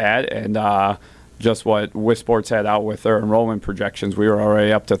 something like that. And just what WISports had out with their enrollment projections, we were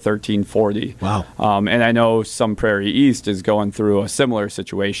already up to 1340. Wow. And I know some Prairie East is going through a similar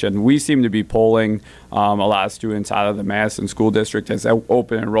situation. We seem to be polling a lot of students out of the Madison School District as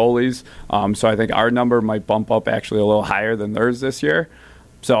open enrollees. So I think our number might bump up actually a little higher than theirs this year.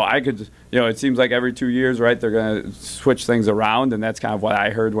 So I could, it seems like every 2 years, right, they're going to switch things around, and that's kind of what I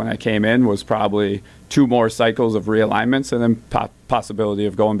heard when I came in was probably 2 more cycles of realignments and then possibility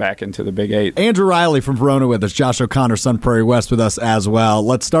of going back into the Big 8. Andrew Riley from Verona with us, Josh O'Connor, Sun Prairie West with us as well.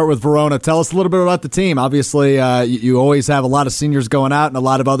 Let's start with Verona. Tell us a little bit about the team. Obviously, you always have a lot of seniors going out and a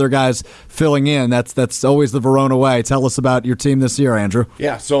lot of other guys filling in. That's always the Verona way. Tell us about your team this year, Andrew.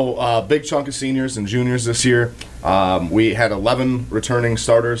 Yeah, so big chunk of seniors and juniors this year. We had 11 returning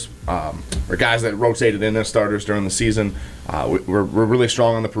starters, or guys that rotated in as starters during the season. We're really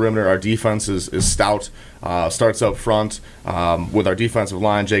strong on the perimeter. Our defense is stout. Starts up front with our defensive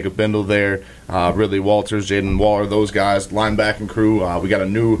line, Jacob Bindle there, Ridley Walters, Jaden Waller, those guys, linebacking crew. We got a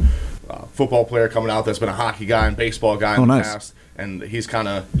new football player coming out that's been a hockey guy and baseball guy in the past, and he's kind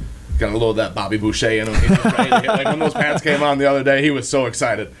of got a little of that Bobby Boucher in him. He's ready to hit. Like when those pants came on the other day, he was so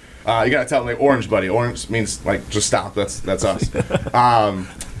excited. You got to tell him, like, orange, buddy. Orange means, like, just stop. That's us.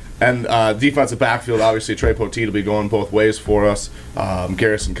 And defensive backfield, obviously, Trey Poteet will be going both ways for us.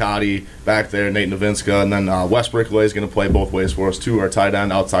 Garrison Cotty back there, Nate Novinska, and then Wes Brickley is going to play both ways for us, too, our tight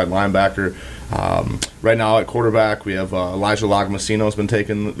end, outside linebacker. Right now at quarterback, we have Elijah Lagmasino has been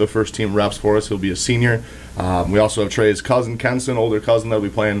taking the first team reps for us. He'll be a senior. We also have Trey's cousin, Kenson, older cousin, that will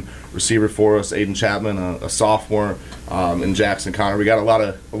be playing receiver for us. Aiden Chapman, a sophomore, and Jackson Connor. We got a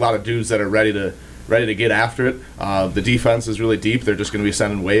lot of dudes that are ready to get after it. The defense is really deep. They're just going to be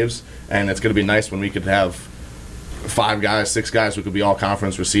sending waves, and it's going to be nice when we could have 5 guys, 6 guys who could be all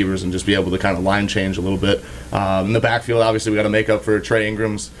conference receivers and just be able to kind of line change a little bit. In the backfield, obviously, we got to make up for Trey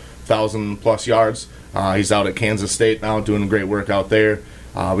Ingram's 1,000+ yards. He's out at Kansas State now doing great work out there.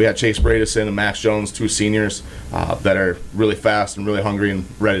 We got Chase Bradison and Max Jones, 2 seniors that are really fast and really hungry and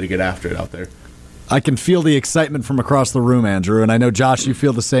ready to get after it out there. I can feel the excitement from across the room, Andrew, and I know, Josh, you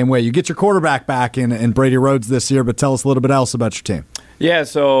feel the same way. You get your quarterback back in Brady Rhodes this year, but tell us a little bit else about your team. Yeah,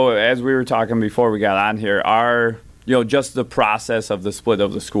 so as we were talking before we got on here, just the process of the split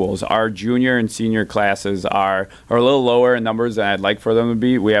of the schools. Our junior and senior classes are a little lower in numbers than I'd like for them to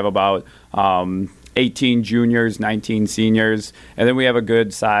be. We have about 18 juniors, 19 seniors, and then we have a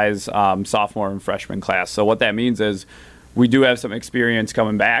good size sophomore and freshman class. So what that means is we do have some experience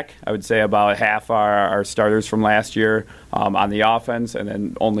coming back. I would say about half our starters from last year on the offense, and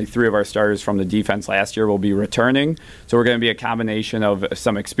then only 3 of our starters from the defense last year will be returning. So we're going to be a combination of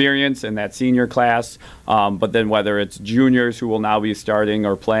some experience in that senior class, but then whether it's juniors who will now be starting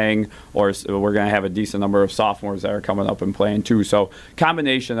or playing, or we're going to have a decent number of sophomores that are coming up and playing too. So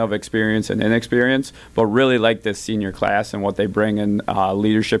combination of experience and inexperience, but really like this senior class and what they bring in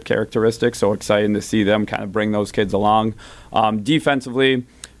leadership characteristics. So exciting to see them kind of bring those kids along. Defensively,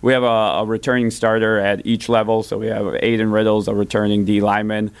 we have a returning starter at each level. So we have Aiden Riddles, a returning D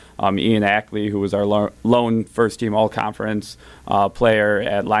lineman, Ian Ackley, who was our lone first-team all-conference player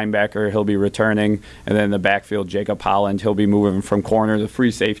at linebacker. He'll be returning. And then in the backfield, Jacob Holland. He'll be moving from corner to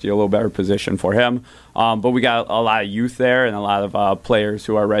free safety, a little better position for him. But we got a lot of youth there and a lot of players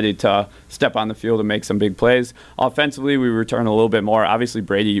who are ready to step on the field and make some big plays. Offensively, we return a little bit more. Obviously,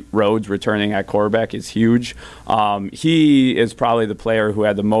 Brady Rhodes returning at quarterback is huge. He is probably the player who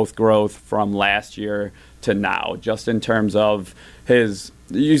had the most growth from last year to now, just in terms of his.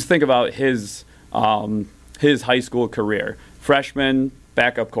 You think about his high school career. Freshman,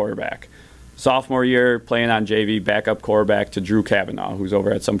 backup quarterback. Sophomore year, playing on JV, backup quarterback to Drew Kavanaugh, who's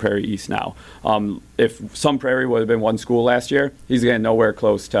over at Sun Prairie East now. If Sun Prairie would have been one school last year, he's getting nowhere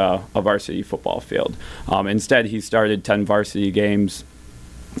close to a varsity football field. Instead, he started 10 varsity games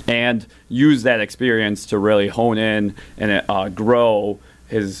and used that experience to really hone in and grow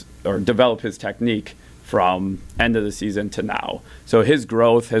develop his technique from end of the season to now. So his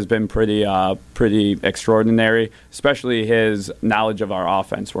growth has been pretty extraordinary, especially his knowledge of our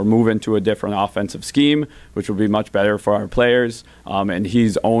offense. We're moving to a different offensive scheme, which will be much better for our players, and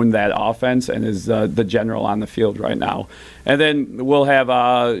he's owned that offense and is the general on the field right now. And then we'll have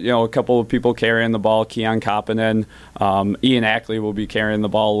a couple of people carrying the ball. Keon Koppinen, Ian Ackley will be carrying the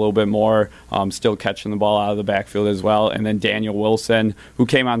ball a little bit more, still catching the ball out of the backfield as well. And then Daniel Wilson, who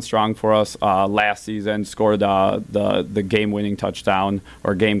came on strong for us last season, scored the game-winning touchdown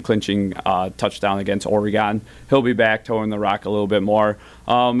or game-clinching touchdown against Oregon. He'll be back towing the rock a little bit more.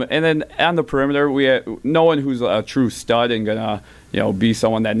 And then on the perimeter, we have no one who's a true stud and gonna be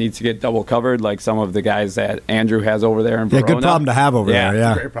someone that needs to get double covered like some of the guys that Andrew has over there in Verona. Yeah, good problem to have over there.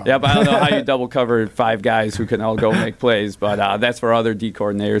 Yeah, yeah. But I don't know how you double cover 5 guys who can all go make plays. But that's for other D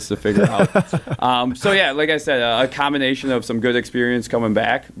coordinators to figure out. So yeah, like I said, a combination of some good experience coming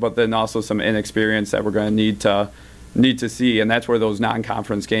back, but then also some inexperience that we're going to need to see, and that's where those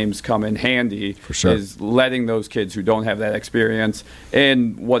non-conference games come in handy. For sure. Is letting those kids who don't have that experience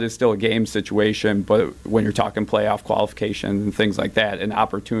in what is still a game situation, but when you're talking playoff qualification and things like that, an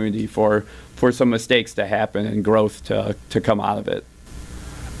opportunity for some mistakes to happen and growth to come out of it.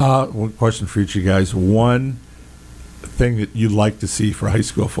 One question for each of you guys. One thing that you'd like to see for high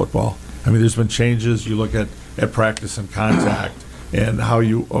school football. I mean, there's been changes. You look at practice and contact and how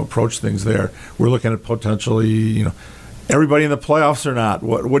you approach things there. We're looking at potentially, everybody in the playoffs or not.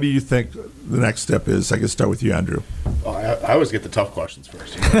 What do you think the next step is? I can start with you, Andrew. Oh, I always get the tough questions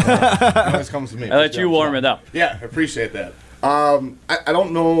first. It always comes to me. I'll let you warm it up. Yeah, I appreciate that. I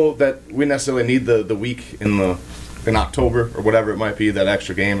don't know that we necessarily need the week in October or whatever it might be, that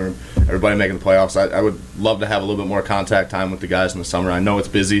extra game or everybody making the playoffs. I would love to have a little bit more contact time with the guys in the summer. I know it's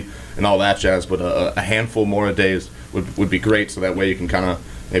busy and all that jazz, but a handful more of days would be great, so that way you can kind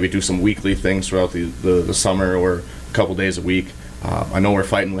of maybe do some weekly things throughout the summer or a couple days a week. I know we're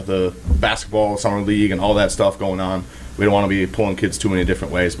fighting with the basketball summer league and all that stuff going on. We don't want to be pulling kids too many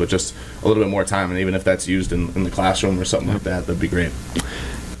different ways, but just a little bit more time, and even if that's used in the classroom or something like that, that'd be great.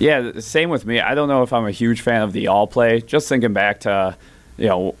 Yeah, same with me. I don't know if I'm a huge fan of the all play. Just thinking back to,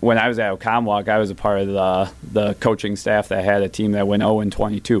 when I was at Oconomowoc, I was a part of the coaching staff that had a team that went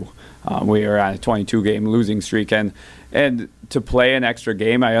 0-22. We were on a 22-game losing streak, and to play an extra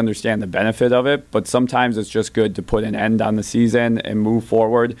game, I understand the benefit of it, but sometimes it's just good to put an end on the season and move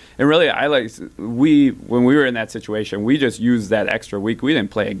forward. And really, when we were in that situation, we just used that extra week. We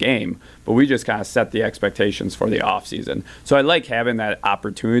didn't play a game, but we just kind of set the expectations for the off season. So I like having that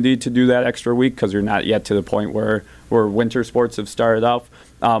opportunity to do that extra week because you're not yet to the point where winter sports have started off.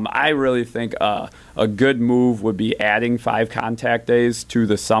 I really think a good move would be adding 5 contact days to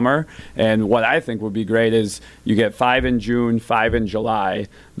the summer. And what I think would be great is you get 5 in June, 5 in July.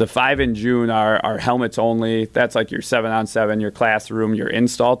 The 5 in June are helmets only. That's like your 7-on-7, your classroom, your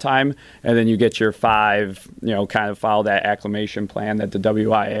install time. And then you get your 5, kind of follow that acclimation plan that the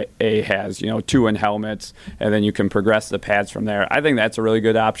WIA has, 2 in helmets. And then you can progress the pads from there. I think that's a really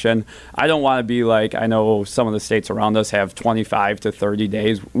good option. I don't want to be like, I know some of the states around us have 25 to 30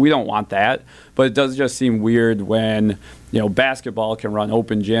 days. We don't want that. But it does just seem weird when, basketball can run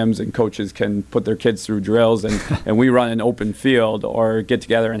open gyms and coaches can put their kids through drills and we run an open field or get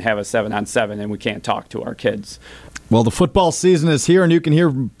together and have a 7-on-7 and we can't talk to our kids. Well, the football season is here, and you can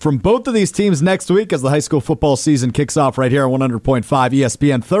hear from both of these teams next week as the high school football season kicks off right here on 100.5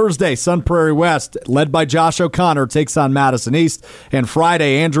 ESPN. Thursday, Sun Prairie West, led by Josh O'Connor, takes on Madison East. And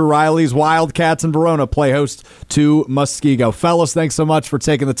Friday, Andrew Riley's Wildcats in Verona play host to Muskego. Fellas, thanks so much for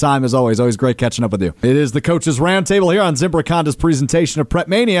taking the time, as always. Always great catching up with you. It is the Coaches Roundtable here on Zimbrick Honda's presentation of Prep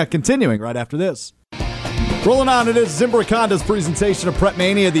Mania, continuing right after this. Rolling on, it is Zimbrick Honda's presentation of Prep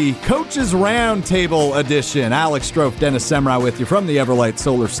Mania, the Coaches Roundtable edition. Alex Strouf, Dennis Semrau with you from the Everlight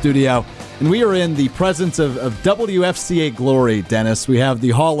Solar Studio. And we are in the presence of WFCA glory, Dennis. We have the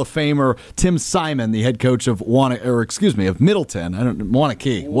Hall of Famer Tim Simon, the head coach of Middleton.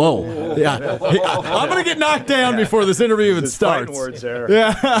 Waunakee. Whoa. Yeah. I'm going to get knocked down before this interview even starts. Fighting words there.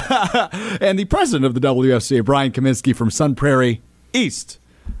 Yeah. And the president of the WFCA, Brian Kaminski from Sun Prairie East.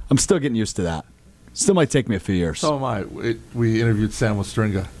 I'm still getting used to that. Still might take me a few years. So am I. We interviewed Sam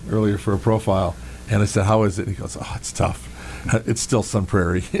Westringa earlier for a profile, and I said, "How is it?" And he goes, "Oh, it's tough. It's still Sun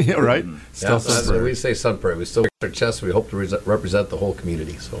Prairie, right? Still Sun Prairie." We say Sun Prairie. We still our chest. We hope to represent the whole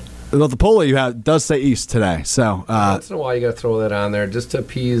community. So, well, the poll you have does say East today. So once in a while, you got to throw that on there just to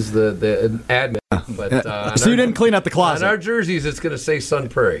appease the admin. But so you didn't clean out the closet. On our jerseys, it's going to say Sun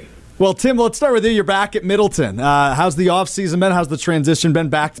Prairie. Well, Tim, let's start with you. You're back at Middleton. How's the offseason been? How's the transition been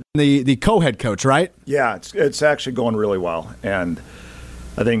back to the co-head coach, right? Yeah, it's actually going really well. And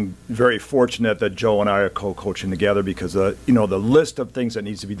I think very fortunate that Joe and I are co-coaching together because the list of things that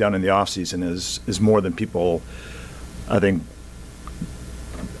needs to be done in the off season is more than people, I think,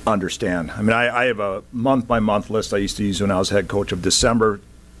 understand. I mean, I have a month-by-month list I used to use when I was head coach of December,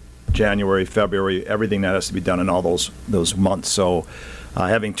 January, February, everything that has to be done in all those months. So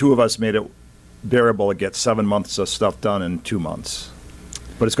having two of us made it bearable to get 7 months of stuff done in 2 months.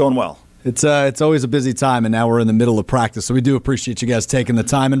 But it's going well. It's always a busy time, and now we're in the middle of practice, so we do appreciate you guys taking the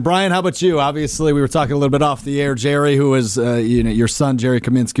time. And Brian, how about you? Obviously, we were talking a little bit off the air. Jerry, who is your son, Jerry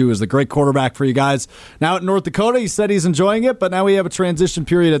Kaminski, who is the great quarterback for you guys. Now at North Dakota, he said he's enjoying it, but now we have a transition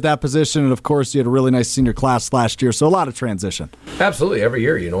period at that position, and of course, you had a really nice senior class last year, so a lot of transition. Absolutely, every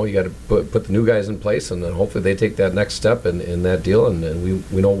year, you got to put the new guys in place, and then hopefully they take that next step in that deal. And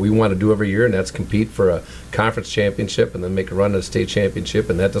we know what we want to do every year, and that's compete for a conference championship and then make a run at a state championship,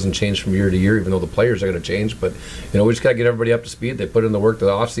 and that doesn't change from year to year, even though the players are going to change. But we just got to get everybody up to speed. They put in the work the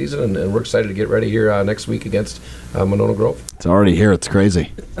off season, and we're excited to get ready here next week against Monona Grove. It's already here. It's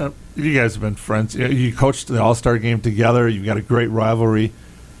crazy. You guys have been friends. You coached the All-Star game together. You've got a great rivalry.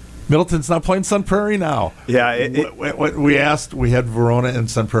 Middleton's not playing Sun Prairie now. Yeah. We had Verona and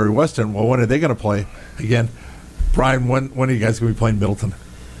Sun Prairie Western. Well, when are they going to play again? Brian, when are you guys going to be playing Middleton?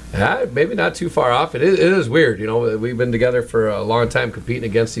 Maybe not too far off. It is weird. We've been together for a long time competing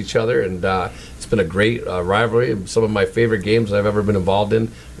against each other, and it's been a great rivalry. Some of my favorite games I've ever been involved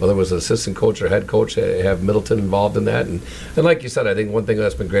in, whether it was an assistant coach or head coach, I have Middleton involved in that. And like you said, I think one thing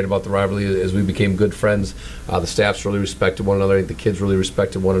that's been great about the rivalry is we became good friends. The staffs really respected one another. I think the kids really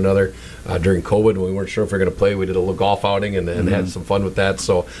respected one another. During COVID, when we weren't sure if we were going to play, we did a little golf outing and had some fun with that.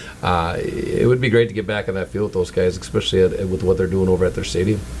 So it would be great to get back on that field with those guys, especially with what they're doing over at their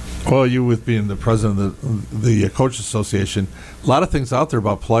stadium. Well, you with being the president of the Coach Association, a lot of things out there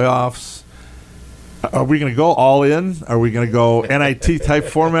about playoffs. Are we going to go all in? Are we going to go NIT type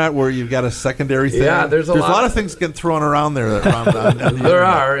format where you've got a secondary thing? Yeah, there's a lot of things getting thrown around there. There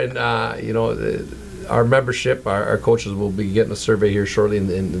are, and our membership, our coaches will be getting a survey here shortly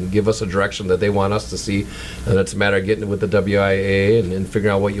and give us a direction that they want us to see. And it's a matter of getting it with the WIAA and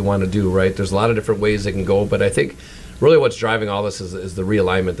figuring out what you want to do, right? There's a lot of different ways they can go, but I think really what's driving all this is the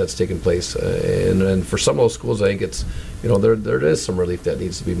realignment that's taking place. And for some of those schools, I think it's, there is some relief that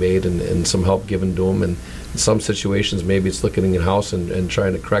needs to be made and some help given to them. And in some situations, maybe it's looking in-house and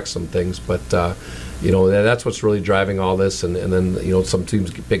trying to correct some things. But, that's what's really driving all this. And then, some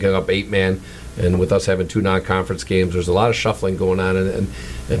teams picking up 8-man. And with us having 2 non-conference games, there's a lot of shuffling going on.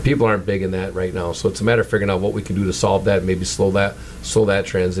 And people aren't big in that right now. So it's a matter of figuring out what we can do to solve that, maybe slow that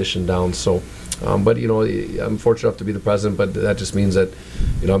transition down. So, but I'm fortunate enough to be the president, but that just means that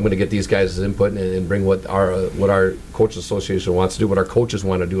I'm going to get these guys' input and bring what our coaches association wants to do, what our coaches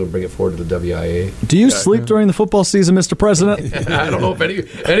want to do, and bring it forward to the WIA. Do you sleep during the football season, Mr. President? I don't know if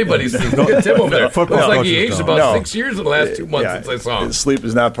anybody's sleeping. Look at Tim over there. Looks like he aged about 6 years in the last 2 months since I saw him. Sleep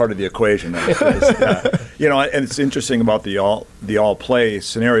is not part of the equation. And it's interesting about the all play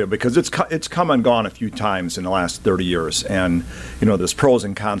scenario because it's come and gone a few times in the last 30 years, and there's pros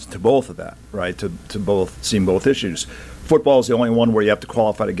and cons to both of that, right? To both seeing both issues. Football is the only one where you have to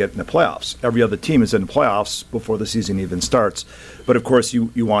qualify to get in the playoffs. Every other team is in the playoffs before the season even starts. But of course,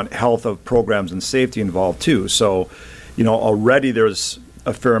 you want health of programs and safety involved too. So, already there's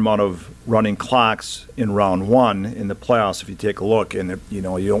a fair amount of running clocks in round 1 in the playoffs if you take a look, and you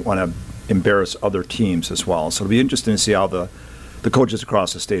don't want to embarrass other teams as well. So it'll be interesting to see how the coaches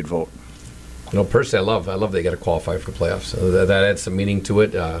across the state vote. Personally, I love they got to qualify for the playoffs. That adds some meaning to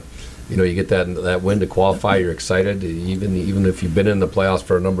it. You get that win to qualify. You're excited, even if you've been in the playoffs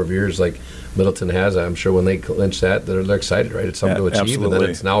for a number of years, like Middleton has. I'm sure when they clinch that, they're excited, right? It's something to achieve, absolutely. And then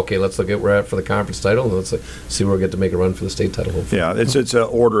it's now okay. Let's look at where we're at for the conference title, and let's see where we get to make a run for the state title. Hopefully. Yeah, it's an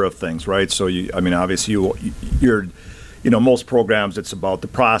order of things, right? So obviously you're. Most programs, it's about the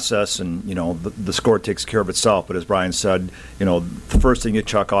process, and the score takes care of itself. But as Brian said, the first thing you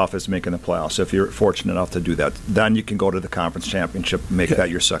check off is making the playoffs. If you're fortunate enough to do that, then you can go to the conference championship, and make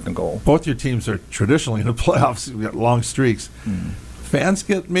that your second goal. Both your teams are traditionally in the playoffs. You've got long streaks. Fans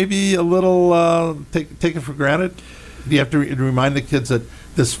get maybe a little taken for granted. You have to remind the kids that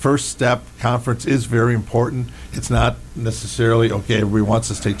this first step conference is very important. It's not necessarily everybody wants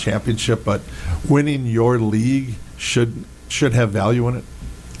a state championship, but winning your league should have value in it.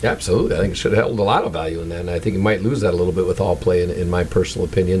 Yeah, absolutely. I think it should have held a lot of value in that, and I think you might lose that a little bit with all play, in my personal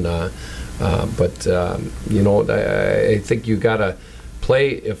opinion. But I think you got to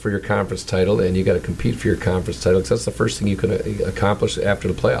play for your conference title, and you got to compete for your conference title, because that's the first thing you can accomplish after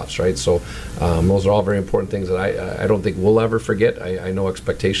the playoffs, right? So those are all very important things that I don't think we'll ever forget. I know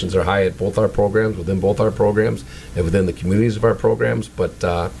expectations are high at both our programs, within both our programs, and within the communities of our programs, but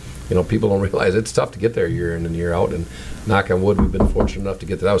people don't realize it's tough to get there year in and year out, and knock on wood, we've been fortunate enough to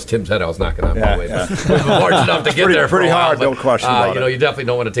get there. That was Tim's head I was knocking on, by the way. But we've been fortunate enough to get there for pretty a while, hard, no question about it. You definitely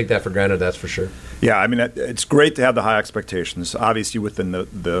don't want to take that for granted, that's for sure. Yeah, I mean, it's great to have the high expectations, obviously within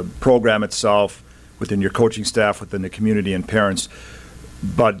the program itself, within your coaching staff, within the community and parents.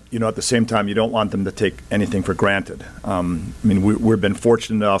 But, at the same time, you don't want them to take anything for granted. We've been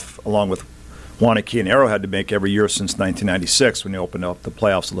fortunate enough, along with Waunakee and Arrowhead, to make every year since 1996 when they opened up the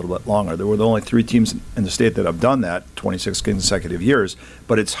playoffs a little bit longer. There were the only 3 teams in the state that have done that, 26 consecutive years.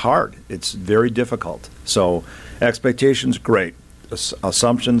 But it's hard. It's very difficult. So expectations, great.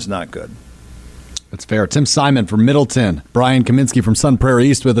 Assumptions, not good. That's fair. Tim Simon from Middleton, Brian Kaminski from Sun Prairie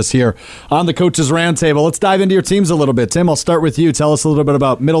East with us here on the Coaches Roundtable. Let's dive into your teams a little bit. Tim, I'll start with you. Tell us a little bit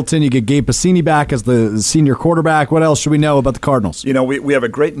about Middleton. You get Gabe Passini back as the senior quarterback. What else should we know about the Cardinals? We have a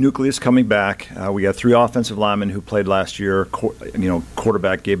great nucleus coming back. We got 3 offensive linemen who played last year.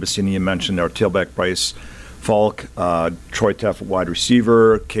 Quarterback Gabe Passini, you mentioned, our tailback Bryce Falk, Troy Teff, wide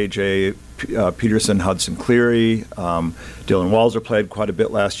receiver, KJ Peterson, Hudson Cleary, Dylan Walzer played quite a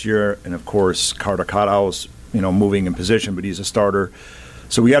bit last year, and of course Carter Cotthouse, moving in position, but he's a starter.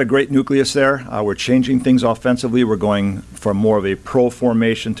 So we got a great nucleus there. We're changing things offensively. We're going from more of a pro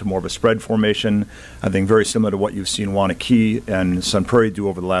formation to more of a spread formation. I think very similar to what you've seen Waunakee and Sun Prairie do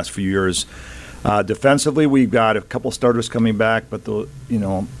over the last few years. Defensively, we've got a couple starters coming back, but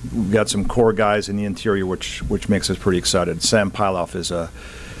we've got some core guys in the interior, which makes us pretty excited. Sam Piloff is a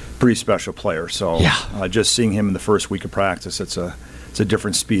pretty special player. So just seeing him in the first week of practice, it's a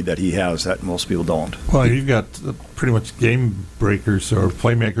different speed that he has that most people don't. Well, you've got pretty much game breakers or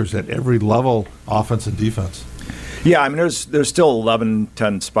playmakers at every level, offense and defense. Yeah, there's still 11,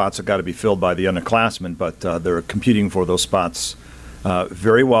 10 spots that got to be filled by the underclassmen, but they're competing for those spots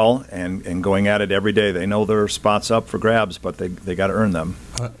very well and going at it every day. They know their spots up for grabs, but they got to earn them.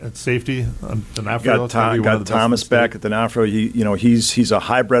 At safety, D'Onofrio, got Thomas back at D'Onofrio. He's a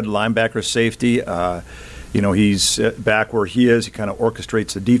hybrid linebacker safety. He's back where he is. He kind of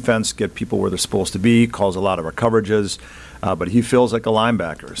orchestrates the defense, get people where they're supposed to be, calls a lot of our coverages, but he feels like a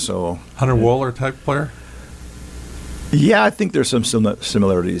linebacker. So Hunter Wohler type player. Yeah, I think there's some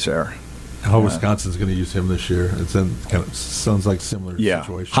similarities there. How Wisconsin's going to use him this year? Sounds like similar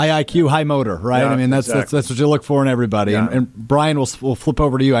situation. High IQ, high motor, right? Yeah, that's what you look for in everybody. Yeah. And Brian, we'll flip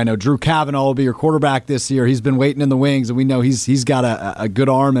over to you. I know Drew Cavanaugh will be your quarterback this year. He's been waiting in the wings, and we know he's got a good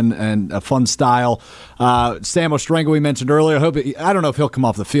arm and a fun style. Sam Ostrengo we mentioned earlier. I don't know if he'll come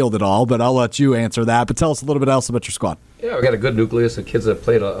off the field at all, but I'll let you answer that. But tell us a little bit else about your squad. Yeah, we got a good nucleus of kids that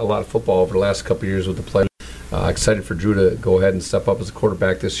played a lot of football over the last couple of years with the play. Excited for Drew to go ahead and step up as a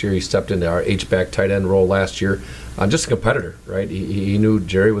quarterback this year. He stepped into our H-back tight end role last year. Just a competitor, right? He knew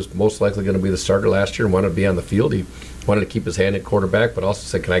Jerry was most likely going to be the starter last year and wanted to be on the field. He wanted to keep his hand at quarterback, but also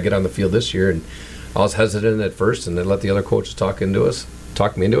said, can I get on the field this year? And I was hesitant at first, and then let the other coaches talk me into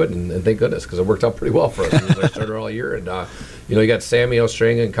it, and thank goodness, because it worked out pretty well for us. He was our starter all year. And, you got Sammy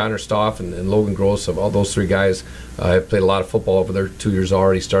Ostrenga and Connor Stoff and Logan Gross. All those 3 guys have played a lot of football over their 2 years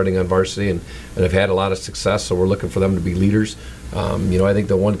already, starting on varsity, and have had a lot of success. So we're looking for them to be leaders. I think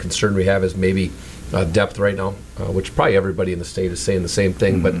the one concern we have is maybe depth right now, which probably everybody in the state is saying the same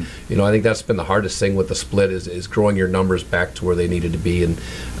thing. Mm-hmm. But I think that's been the hardest thing with the split is growing your numbers back to where they needed to be. And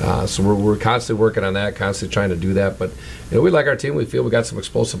so we're constantly working on that, constantly trying to do that. But we like our team. We feel we got some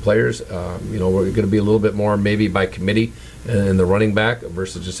explosive players. We're going to be a little bit more maybe by committee in the running back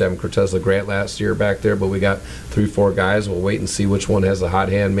versus just having Cortez LeGrant last year back there. But we got 3-4 guys. We'll wait and see which one has the hot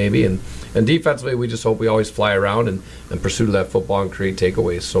hand maybe. And defensively, we just hope we always fly around and pursue that football and create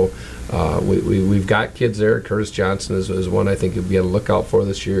takeaways. So we've got kids there. Curtis Johnson is one I think you'll be on the lookout for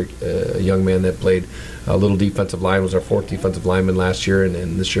this year. A young man that played a little defensive line, was our 4th defensive lineman last year,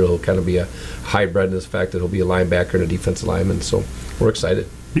 and this year he'll kind of be a hybrid in the fact that he'll be a linebacker and a defensive lineman. So we're excited.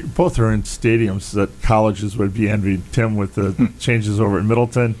 You both are in stadiums that colleges would be envied. Tim with the changes over at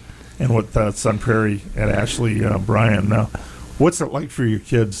Middleton, and with Sun Prairie and Ashley, Brian. Now, what's it like for your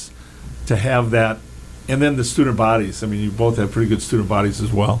kids to have that? And then the student bodies. You both have pretty good student bodies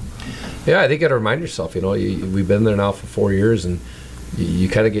as well. Yeah, I think you got to remind yourself, we've been there now for 4 years, and you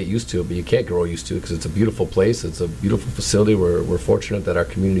kind of get used to it, but you can't grow used to it because it's a beautiful place. It's a beautiful facility. We're fortunate that our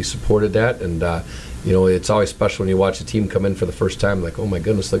community supported that, and it's always special when you watch a team come in for the first time, like, oh my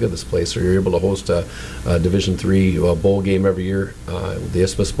goodness, look at this place. Or you're able to host a Division III bowl game every year, the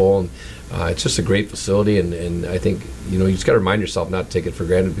Isthmus Bowl, and it's just a great facility. And I think you just got to remind yourself not to take it for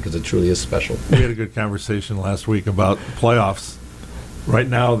granted because it truly is special. We had a good conversation last week about playoffs. Right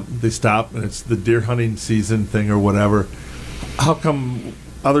now they stop and it's the deer hunting season thing or whatever. How come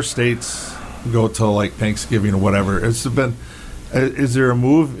other states go till like Thanksgiving or whatever? Is there a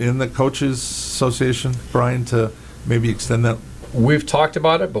move in the Coaches Association, Brian, to maybe extend that? We've talked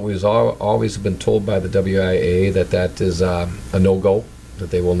about it, but we've always been told by the WIAA that is a no-go,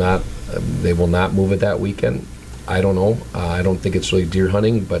 that they will not move it that weekend. I don't know. I don't think it's really deer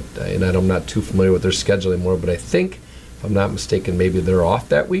hunting, and I'm not too familiar with their schedule anymore, but I think, if I'm not mistaken, maybe they're off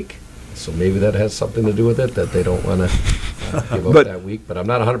that week. So maybe that has something to do with it, that they don't want to give up that week. But I'm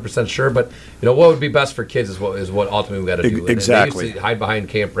not 100% sure. But, what would be best for kids is what ultimately we got to do. Exactly. They used to hide behind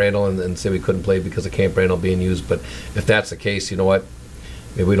Camp Randall and say we couldn't play because of Camp Randall being used. But if that's the case, you know what?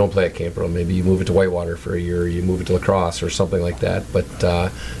 Maybe we don't play at Camp Randall. Maybe you move it to Whitewater for a year, or you move it to La Crosse or something like that. But,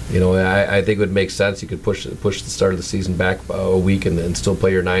 I think it would make sense. You could push the start of the season back a week and still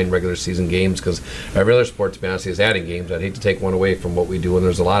play your 9 regular season games, because every other sport, to be honest, is adding games. I'd hate to take one away from what we do, and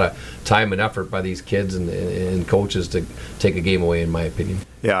there's a lot of time and effort by these kids and coaches to take a game away, in my opinion.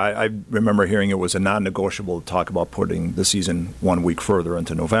 Yeah, I remember hearing it was a non-negotiable to talk about putting the season 1 week further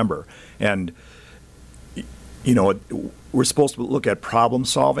into November. And, we're supposed to look at problem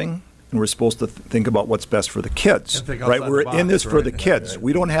solving, and we're supposed to think about what's best for the kids, right? We're in this for the kids.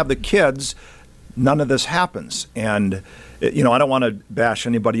 We don't have the kids, none of this happens. And, I don't want to bash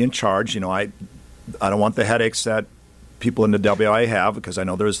anybody in charge. I don't want the headaches that people in the WIA have, because I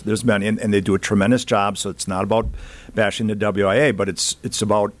know there's many, and they do a tremendous job. So it's not about bashing the WIA, but it's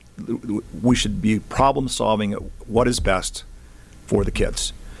about, we should be problem solving what is best for the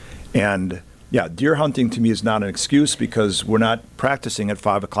kids. And yeah, deer hunting to me is not an excuse, because we're not practicing at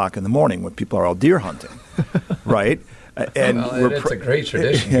 5 o'clock in the morning when people are all deer hunting, right? And it's a great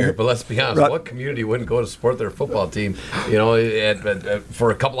tradition here, but let's be honest, what community wouldn't go to support their football team,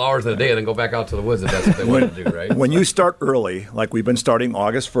 for a couple hours in a day and then go back out to the woods if that's what they want to do, right? When you start early, like we've been starting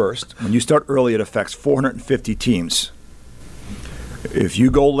August 1st, when you start early, it affects 450 teams. If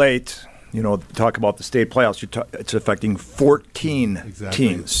you go late, talk about the state playoffs, it's affecting 14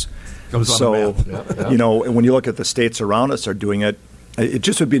 teams. So, when you look at the states around us are doing it, it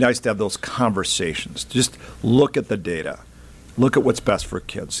just would be nice to have those conversations. Just look at the data. Look at what's best for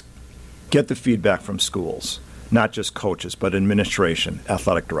kids. Get the feedback from schools, not just coaches, but administration,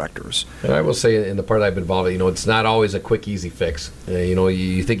 athletic directors. And I will say, in the part I've been involved in, it's not always a quick, easy fix.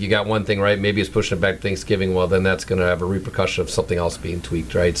 You think you got one thing right, maybe it's pushing it back to Thanksgiving, well, then that's going to have a repercussion of something else being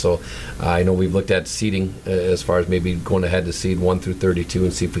tweaked, right? So I know we've looked at seeding as far as maybe going ahead to seed 1 through 32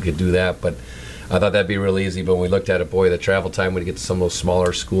 and see if we could do that, but I thought that'd be real easy, but when we looked at it, boy, the travel time when you get to some of those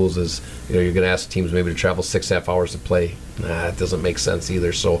smaller schools is, you're going to ask teams maybe to travel 6.5 hours to play. It doesn't make sense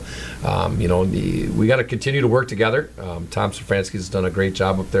either. So, we got to continue to work together. Tom Stefanski has done a great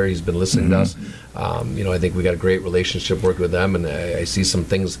job up there. He's been listening to us. I think we got a great relationship working with them, and I see some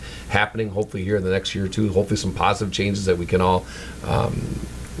things happening, hopefully here in the next year or two, hopefully some positive changes that we can all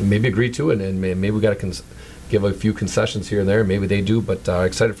maybe agree to, and maybe we got to give a few concessions here and there. Maybe they do, but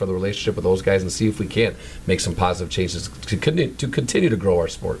excited for the relationship with those guys and see if we can make some positive changes to continue to grow our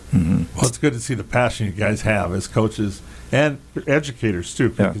sport. Well, it's good to see the passion you guys have as coaches and educators too,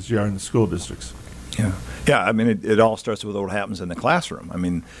 because you are in the school districts. Yeah. I mean, it all starts with what happens in the classroom. I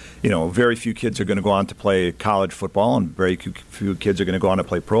mean, very few kids are going to go on to play college football, and very few kids are going to go on to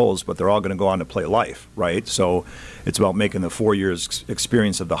play pros, but they're all going to go on to play life, right? So it's about making the 4 years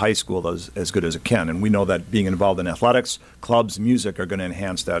experience of the high school as good as it can. And we know that being involved in athletics, clubs, music are going to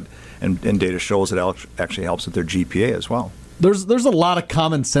enhance that, and data shows it actually helps with their GPA as well. There's a lot of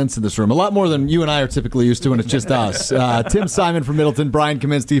common sense in this room, a lot more than you and I are typically used to when it's just us. Tim Simon from Middleton, Brian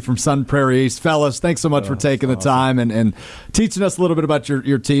Kaminski from Sun Prairie East. Fellas, thanks so much for taking the time and teaching us a little bit about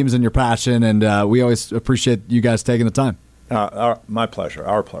your teams and your passion, and we always appreciate you guys taking the time. My pleasure,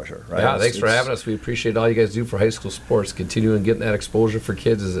 our pleasure. Right? Yeah, thanks for having us. We appreciate all you guys do for high school sports. Continuing getting that exposure for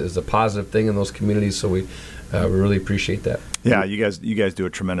kids is a positive thing in those communities, so we really appreciate that. Yeah, you guys do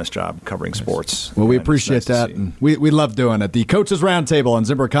a tremendous job covering sports. Well, we appreciate that, and we love doing it. The Coaches Roundtable on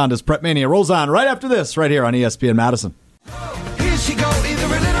Zimbrick Honda's Prep Mania rolls on right after this, right here on ESPN Madison. Here she go, either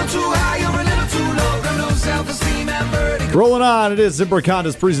a little too high or a little too low. Got no self-esteem and vertigo. Rolling on, it is Zimbrick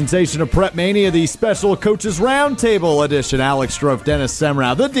Honda's presentation of Prep Mania, the special Coaches Roundtable edition. Alex Strouf, Dennis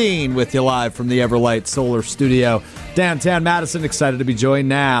Semrau, the Dean, with you live from the Everlight Solar Studio, downtown Madison. Excited to be joined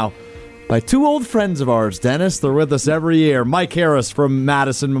now by two old friends of ours, Dennis. They're with us every year. Mike Harris from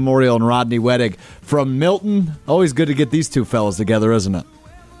Madison Memorial and Rodney Wedig from Milton. Always good to get these two fellas together, isn't it?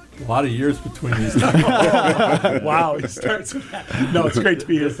 A lot of years between these two. Wow, it starts with that. No, it's great to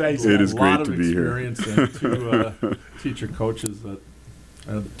be here. Thanks. It is great to be here. A lot of experience and two teacher coaches that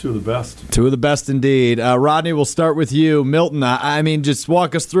are two of the best. Two of the best indeed. Rodney, we'll start with you. Milton, I mean, just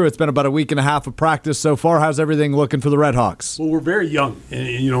walk us through. It's been about a week and a half of practice so far. How's everything looking for the Red Hawks? Well, we're very young,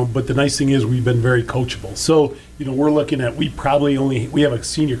 and, but the nice thing is we've been very coachable. So, we're looking at, we have a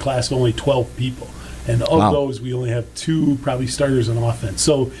senior class of only 12 people. And of those, we only have 2 probably starters on offense.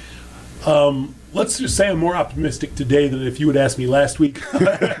 So let's just say I'm more optimistic today than if you would ask me last week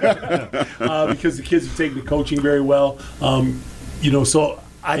because the kids are taking the coaching very well. So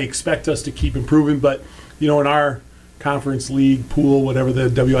I expect us to keep improving. But, in our conference league pool, whatever the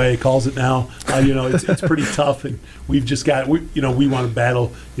WIA calls it now, it's pretty tough. And we've just got, we want to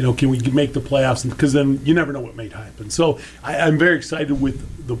battle, can we make the playoffs? Because then you never know what may happen. So I'm very excited with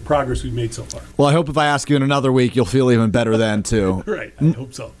the progress we've made so far. Well, I hope if I ask you in another week, you'll feel even better then, too. Right, I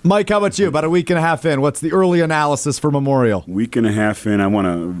hope so. Mike, how about you? About a week and a half in, what's the early analysis for Memorial? Week and a half in, I want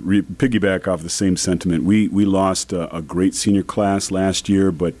to piggyback off the same sentiment. We lost a great senior class last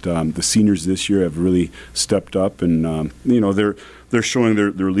year, but the seniors this year have really stepped up, and they're showing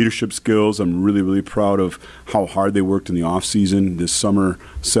their leadership skills. I'm really, really proud of how hard they worked in the off season. This summer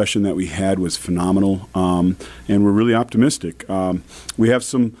session that we had was phenomenal, and we're really optimistic. We have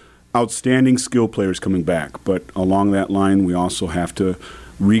some outstanding skill players coming back, but along that line, we also have to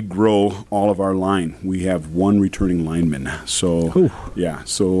regrow all of our line. We have 1 returning lineman, so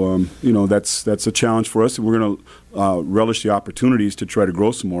that's a challenge for us. We're going to relish the opportunities to try to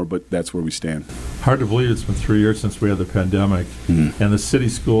grow some more, but that's where we stand. Hard to believe it's been 3 years since we had the pandemic, and the city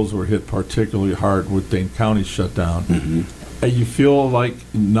schools were hit particularly hard with Dane County shut down. You feel like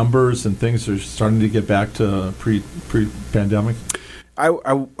numbers and things are starting to get back to pre-pandemic?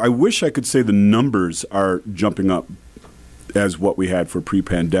 I wish I could say the numbers are jumping up as what we had for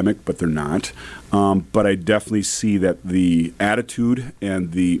pre-pandemic, but they're not. But I definitely see that the attitude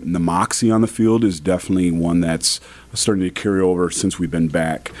and the moxie on the field is definitely one that's starting to carry over since we've been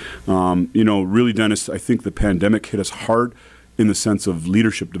back. Really, Dennis, I think the pandemic hit us hard in the sense of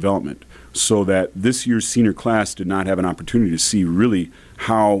leadership development, so that this year's senior class did not have an opportunity to see really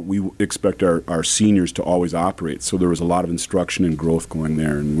how we expect our seniors to always operate. So there was a lot of instruction and growth going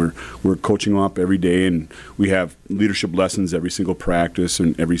there, and we're coaching them up every day, and we have leadership lessons every single practice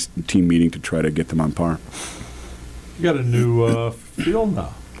and every team meeting to try to get them on par. You got a new field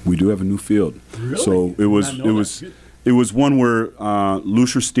now. We do have a new field. Really? So it was one where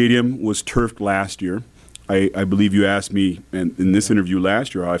Lucier Stadium was turfed last year. I believe you asked me in this interview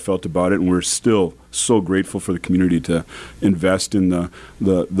last year how I felt about it, and we're still so grateful for the community to invest in the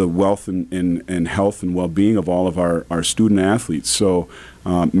wealth and health and well-being of all of our student athletes. So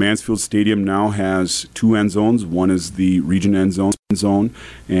Mansfield Stadium now has 2 end zones. One is the region end zone,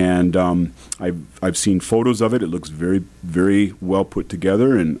 and I've seen photos of it. It looks very, very well put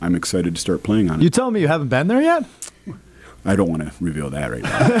together, and I'm excited to start playing on it. You telling me you haven't been there yet? I don't want to reveal that right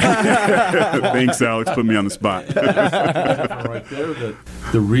now. Thanks, Alex. Put me on the spot. Right there, that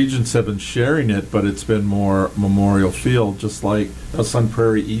the regions have been sharing it, but it's been more Memorial Field, just like Sun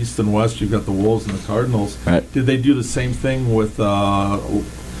Prairie East and West. You've got the Wolves and the Cardinals. Right. Did they do the same thing with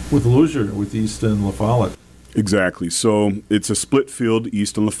Lucier, with East and La Follette? Exactly. So it's a split field.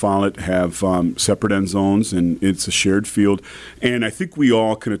 East and La Follette have separate end zones, and it's a shared field. And I think we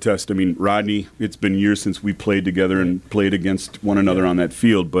all can attest. I mean, Rodney, it's been years since we played together and played against one another on that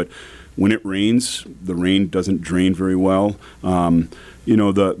field. But when it rains, the rain doesn't drain very well.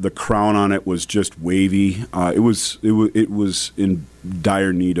 The crown on it was just wavy. It was in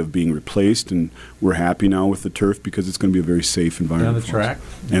dire need of being replaced, and we're happy now with the turf because it's going to be a very safe environment. And the track.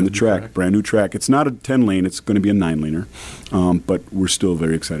 And the track, brand new track. It's not a 10-lane; it's going to be a 9-laner, but we're still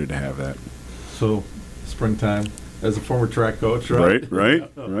very excited to have that. So, springtime. As a former track coach, right?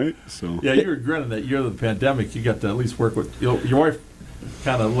 Right. So yeah, you were grinning that year of the pandemic. You got to at least work with your wife.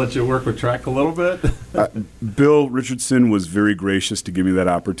 Kind of let you work with track a little bit. Bill Richardson was very gracious to give me that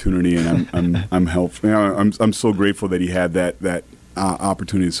opportunity, and I'm helpful. I'm so grateful that he had that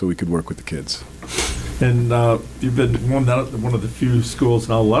opportunity so we could work with the kids. And you've been one of the few schools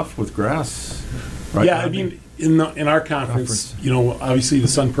now left with grass, right? Yeah, I mean, in our conference, obviously the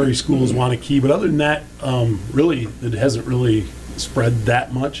Sun Prairie School is Waunakee, but other than that, really, it hasn't really spread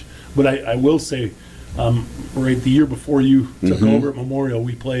that much. But I will say, right, the year before you took over at Memorial,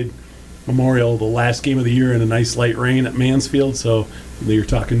 we played Memorial, the last game of the year in a nice light rain at Mansfield. So you're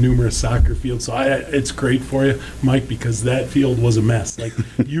talking numerous soccer fields. So it's great for you, Mike, because that field was a mess. Like,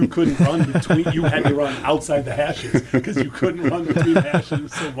 you couldn't run between. You had to run outside the hashes because you couldn't run between the hashes. It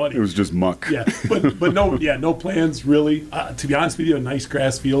was so muddy. It was just muck. Yeah, but no plans really. To be honest with you, a nice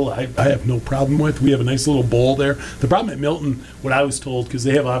grass field I have no problem with. We have a nice little bowl there. The problem at Milton, what I was told, because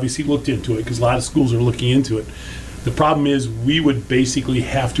they have obviously looked into it, because a lot of schools are looking into it. The problem is we would basically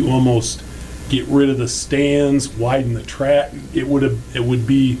have to almost get rid of the stands, widen the track. It would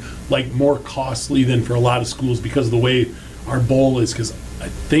be like more costly than for a lot of schools because of the way our bowl is, because I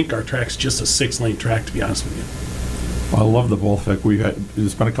think our track's just a 6-lane track, to be honest with you. Well, I love the bowl effect.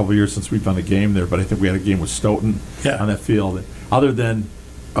 It's been a couple of years since we've done a game there, but I think we had a game with Stoughton on that field. Other than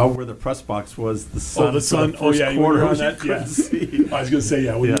where the press box was, the sun. Oh, the sun. Oh, yeah, you were on that. See. I was going to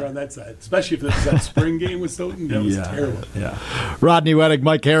say, when you were on that side, especially if it was that spring game with Stoughton, that was terrible. Yeah. Rodney, Wedig,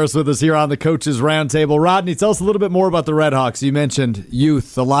 Mike Harris with us here on the Coaches Roundtable. Rodney, tell us a little bit more about the Redhawks. You mentioned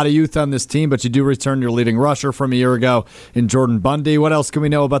youth, a lot of youth on this team, but you do return your leading rusher from a year ago in Jordan Bundy. What else can we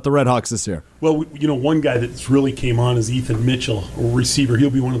know about the Redhawks this year? Well, one guy that's really came on is Ethan Mitchell, a receiver. He'll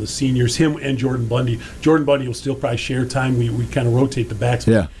be one of the seniors. Him and Jordan Bundy. Jordan Bundy will still probably share time. We kind of rotate the backs.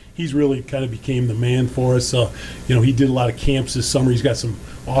 Yeah. He's really kind of became the man for us. He did a lot of camps this summer. He's got some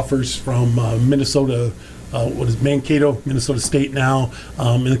offers from Minnesota, Mankato, Minnesota State now,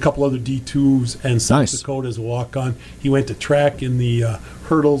 and a couple other D2s, and South Dakota as a walk-on. He went to track in the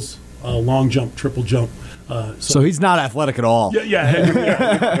hurdles, long jump, triple jump. So he's not athletic at all.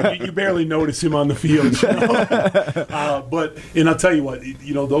 Yeah. You barely notice him on the field. But I'll tell you what,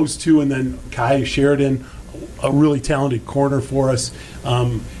 those two, and then Kai Sheridan, a really talented corner for us.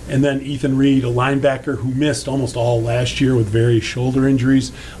 And then Ethan Reed, a linebacker who missed almost all last year with various shoulder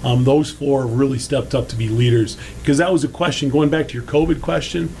injuries. Those four really stepped up to be leaders. Because that was a question, going back to your COVID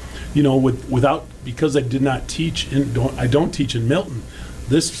question, because I did not teach, I don't teach in Milton.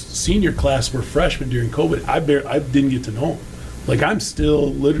 This senior class were freshmen during COVID. I didn't get to know them. Like, I'm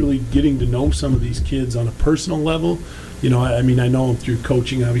still literally getting to know some of these kids on a personal level. I know them through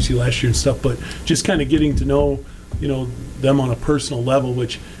coaching, obviously, last year and stuff, but just kind of getting to know, them on a personal level,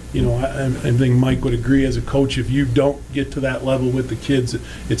 which, I think Mike would agree as a coach, if you don't get to that level with the kids,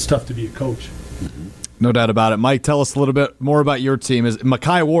 it's tough to be a coach. No doubt about it. Mike, tell us a little bit more about your team. Is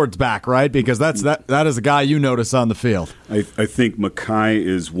Mackay Ward's back, right? Because that is a guy you notice on the field. I think Mackay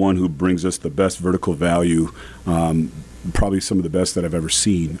is one who brings us the best vertical value, probably some of the best that I've ever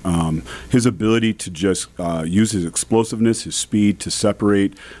seen. His ability to just use his explosiveness, his speed to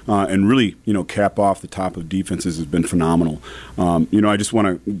separate, and really, cap off the top of defenses has been phenomenal. I just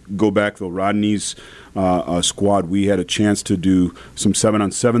want to go back, though. Rodney's squad, we had a chance to do some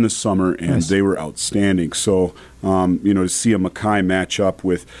 7-on-7 this summer, and they were outstanding. So, to see a Mackay match up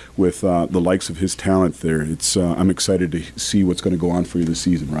with the likes of his talent there, I'm excited to see what's going to go on for you this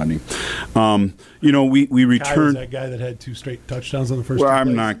season, Rodney. We returned. Kai was that guy that had 2 straight touchdowns on the first. Well,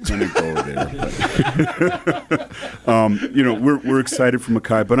 I'm not going to go there. We're excited for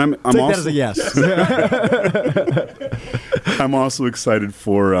Mackay, but I'm Take also that as a yes. I'm also excited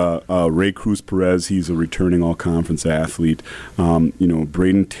for Ray Cruz Perez. He's a returning all-conference athlete.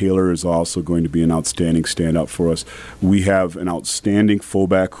 Braden Taylor is also going to be an outstanding standout for us. We have an outstanding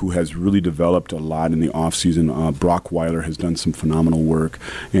fullback who has really developed a lot in the offseason. Brock Weiler has done some phenomenal work.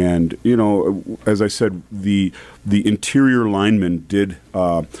 And, as I said, the interior linemen did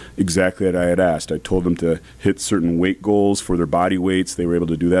exactly what I had asked. I told them to hit certain weight goals for their body weights. They were able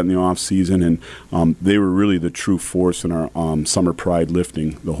to do that in the offseason, and they were really the true force in our Summer Pride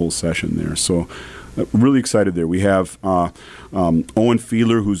lifting the whole session there. So really excited there. We have Owen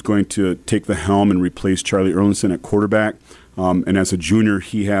Fiedler, who's going to take the helm and replace Charlie Erlinson at quarterback. And as a junior,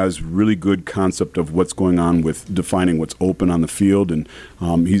 he has really good concept of what's going on with defining what's open on the field, and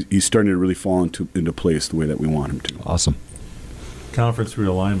he's starting to really fall into place the way that we want him to. Awesome. Conference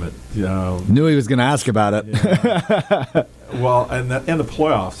realignment. Knew he was going to ask about it. Yeah. Well, and the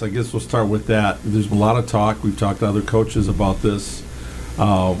playoffs. I guess we'll start with that. There's a lot of talk. We've talked to other coaches about this.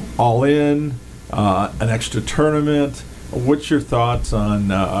 All in, an extra tournament. What's your thoughts on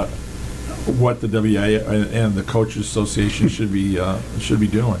what the WIA and the Coaches Association should be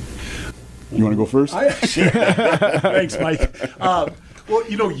doing? You want to go first? Thanks, Mike.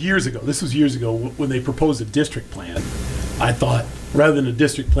 Years ago, this was years ago, when they proposed a district plan, I thought, rather than a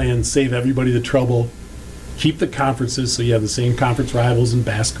district plan, save everybody the trouble, keep the conferences so you have the same conference rivals in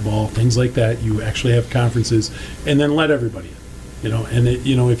basketball, things like that. You actually have conferences, and then let everybody in.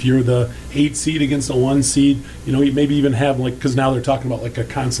 If you're the 8 seed against a 1 seed, you maybe even have because now they're talking about a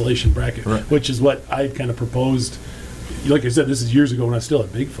consolation bracket, right, which is what I kind of proposed. Like I said, this is years ago when I was still at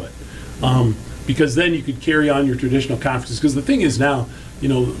Bigfoot. because then you could carry on your traditional conferences. Because the thing is now, they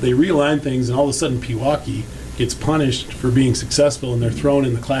realign things, and all of a sudden Pewaukee gets punished for being successful, and they're thrown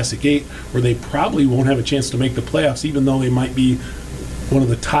in the Classic 8, where they probably won't have a chance to make the playoffs, even though they might be one of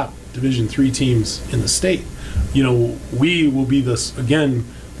the top Division III teams in the state. We will be the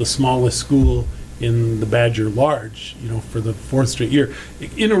smallest school in the Badger Large, for the 4th straight year.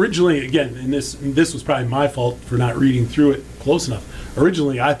 And originally, again, and this was probably my fault for not reading through it close enough.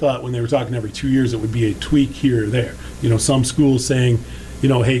 Originally, I thought when they were talking every 2 years, it would be a tweak here or there. Some schools saying,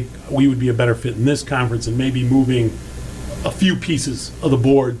 hey, we would be a better fit in this conference, and maybe moving a few pieces of the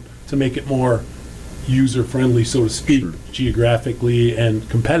board to make it more user-friendly, so to speak, geographically and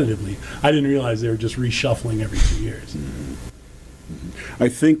competitively. I didn't realize they were just reshuffling every 2 years. I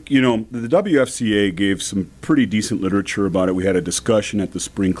think, the WFCA gave some pretty decent literature about it. We had a discussion at the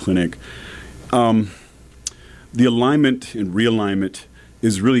spring clinic. The alignment and realignment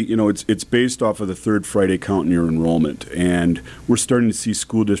is really, it's based off of the third Friday count in your enrollment. And we're starting to see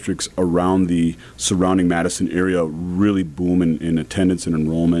school districts around the surrounding Madison area really boom in attendance and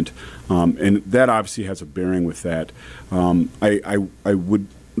enrollment. And that obviously has a bearing with that. I would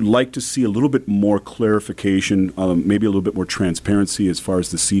like to see a little bit more clarification, maybe a little bit more transparency as far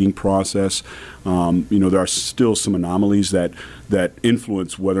as the seating process. There are still some anomalies that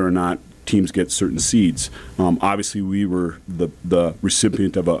influence whether or not teams get certain seeds. Obviously, we were the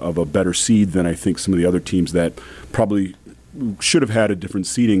recipient of a better seed than I think some of the other teams that probably should have had a different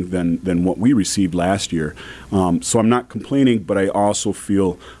seeding than what we received last year. So I'm not complaining, but I also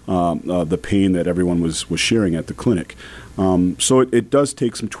feel the pain that everyone was sharing at the clinic. So it does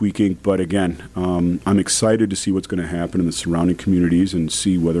take some tweaking, but again, I'm excited to see what's going to happen in the surrounding communities and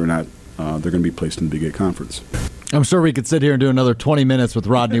see whether or not they're going to be placed in the Big 8 Conference. I'm sure we could sit here and do another 20 minutes with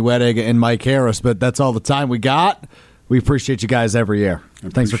Rodney Wedig and Mike Harris, but that's all the time we got. We appreciate you guys every year.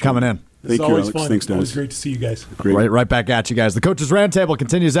 Thanks for coming in. Thank you, Alex. Fun. Thanks, Dennis. Always great to see you guys. Right back at you guys. The Coaches Roundtable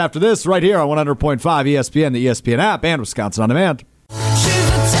continues after this right here on 100.5 ESPN, the ESPN app, and Wisconsin On Demand.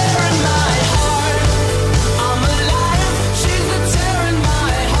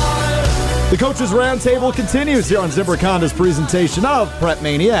 The Coaches Roundtable continues here on Zimbrick Honda's presentation of Prep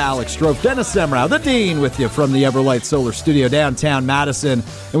Mania. Alex Strouf, Dennis Semrau, the Dean, with you from the Everlight Solar Studio downtown Madison.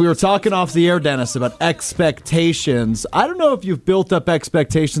 And we were talking off the air, Dennis, about expectations. I don't know if you've built up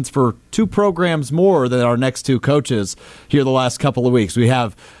expectations for two programs more than our next two coaches here the last couple of weeks. We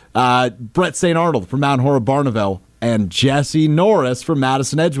have Bret St. Arnauld from Mount Horeb Barneveld and Jesse Norris from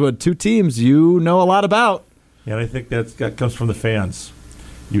Madison Edgewood, two teams you know a lot about. Yeah, and I think that comes from the fans.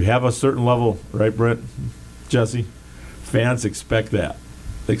 You have a certain level, right, Brett, Jesse? Fans expect that.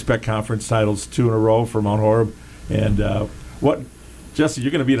 They expect conference titles 2 in a row for Mount Horeb. And Jesse, you're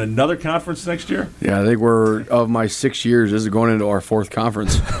going to be in another conference next year? Yeah, I think of my 6 years, this is going into our 4th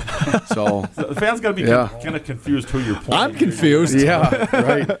conference. So the fans got to be kind of confused who you're playing. I'm confused. Yeah,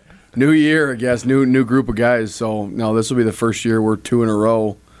 right. New year, I guess, new group of guys. So, no, this will be the first year we're 2 in a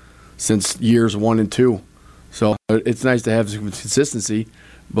row since years 1 and 2. So it's nice to have some consistency.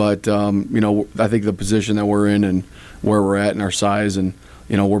 But, I think the position that we're in and where we're at and our size and,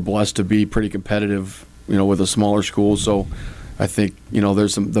 we're blessed to be pretty competitive, with a smaller school. So I think,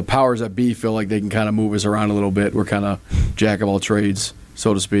 there's the powers that be feel like they can kind of move us around a little bit. We're kind of jack of all trades,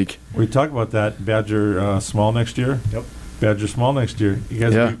 so to speak. We talked about that. Badger small next year? Yep. Badger small next year. You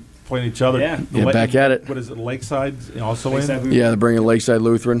guys will be playing each other? Yeah. Back at it. What is it, Lakeside also Lakeside in? Yeah, they're bringing Lakeside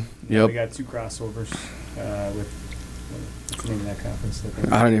Lutheran. Yeah, we got 2 crossovers with name of that conference.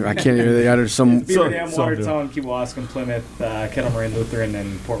 I can't even. There's some. Beaver Dam, Watertown, Kewaskum, Plymouth, Kettle Moraine, Lutheran,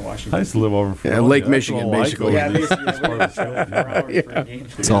 and Port Washington. I used to live over in Lake Michigan, basically. Yeah, basically.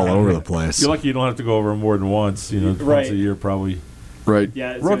 It's all over the place. You're lucky you don't have to go over more than once. Once a year probably. Right.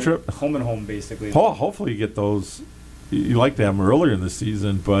 Yeah, it's road trip. Home and home, basically. Hopefully you get those. You like to have them earlier in the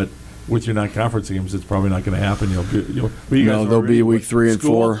season, but with your non-conference games, it's probably not going to happen. They'll be week 3 and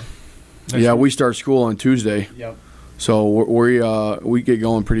 4. Yeah, we start school on Tuesday. Yep. So we get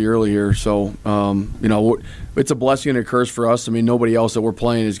going pretty early here. So, it's a blessing and a curse for us. I mean, nobody else that we're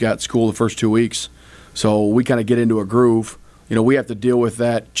playing has got school the first 2 weeks. So we kind of get into a groove. We have to deal with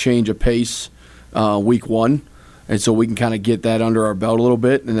that change of pace week 1. And so we can kind of get that under our belt a little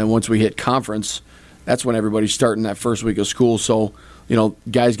bit. And then once we hit conference, that's when everybody's starting that first week of school. So,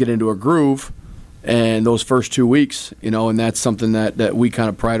 guys get into a groove. And those first 2 weeks, and that's something that we kind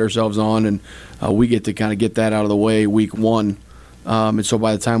of pride ourselves on, and we get to kind of get that out of the way week 1. And so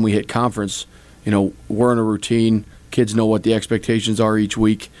by the time we hit conference, we're in a routine. Kids know what the expectations are each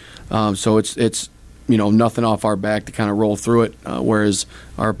week. So it's nothing off our back to kind of roll through it. Whereas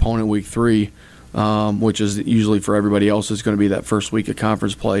our opponent week 3, which is usually for everybody else is going to be that first week of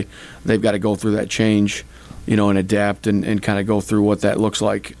conference play. They've got to go through that change, and adapt and kind of go through what that looks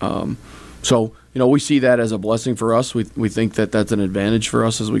like. So we see that as a blessing for us. We think that that's an advantage for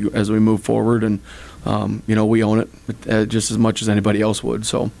us as we move forward, and we own it just as much as anybody else would.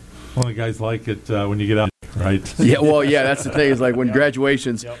 So. Well, the guys like it when you get out, right? Yeah, well, yeah, that's the thing. Is like when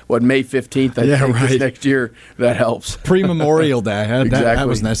graduation's, May 15th, I think, right. this next year, that helps. Pre-Memorial Day. Exactly. That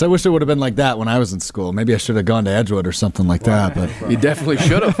was nice. I wish it would have been like that when I was in school. Maybe I should have gone to Edgewood or something like that. But you definitely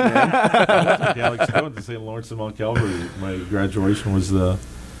should have, man. I went to St. Lawrence and Mount Calvary. My graduation was the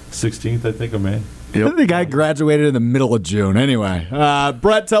 16th, I think, of May. I think I graduated in the middle of June. Anyway,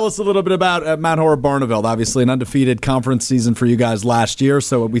 Bret, tell us a little bit about Mount Horeb Barneveld. Obviously, an undefeated conference season for you guys last year.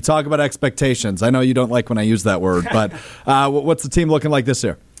 So we talk about expectations. I know you don't like when I use that word, but what's the team looking like this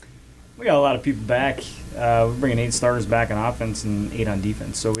year? We got a lot of people back. We're bringing 8 starters back on offense and 8 on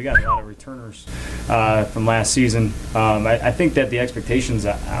defense. So we got a lot of returners from last season. I think that the expectations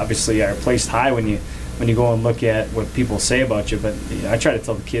obviously are placed high when you go and look at what people say about you. But I try to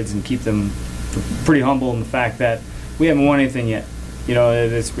tell the kids and keep them pretty humble in the fact that we haven't won anything yet.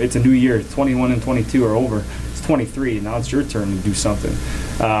 It's a new year. 21 and 22 are over. It's 23. Now it's your turn to do something.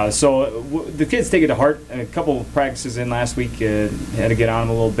 So the kids take it to heart. A couple of practices in last week had to get on them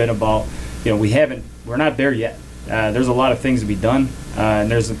a little bit about, we're not there yet. There's a lot of things to be done, and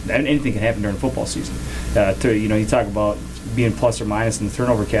anything can happen during football season. You talk about being plus or minus in the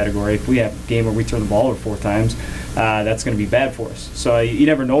turnover category. If we have a game where we turn the ball over 4 times, that's going to be bad for us. So you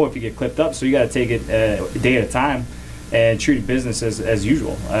never know if you get clipped up. So you got to take it a day at a time and treat it business as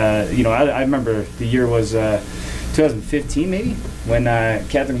usual. I remember the year was 2015 maybe when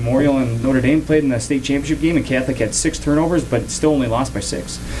Catholic Memorial and Notre Dame played in the state championship game, and Catholic had 6 turnovers, but still only lost by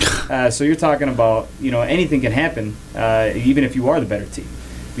 6. So you're talking about anything can happen, even if you are the better team.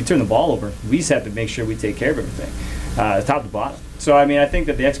 If you turn the ball over, we just have to make sure we take care of everything. Top to bottom. So, I think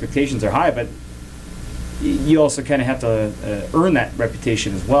that the expectations are high, but you also kind of have to earn that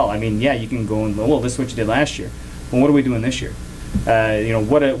reputation as well. You can go and, this is what you did last year. Well, what are we doing this year?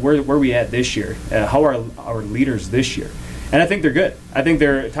 Where are we at this year? How are our leaders this year? And I think they're good. I think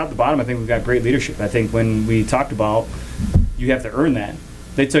they're top to bottom. I think we've got great leadership. I think when we talked about you have to earn that,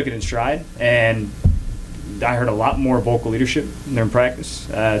 they took it in stride, and I heard a lot more vocal leadership during practice,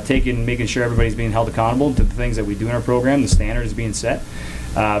 making sure everybody's being held accountable to the things that we do in our program, the standards being set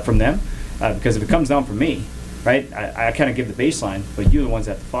from them. Because if it comes down from me, right, I kind of give the baseline, but you're the ones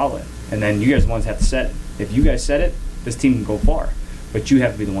that have to follow it. And then you guys are the ones that have to set it. If you guys set it, this team can go far. But you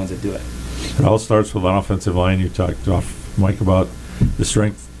have to be the ones that do it. It all starts with an offensive line. You talked off, Mike, about the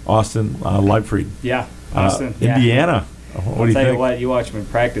strength. Austin, Leibfried. Yeah, Austin. Indiana. What do you think? You watch him in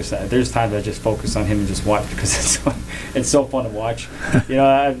practice. There's times I just focus on him and just watch because it's so fun to watch.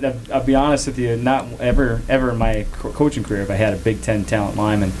 I'll be honest with you, not ever in my coaching career have I had a Big Ten talent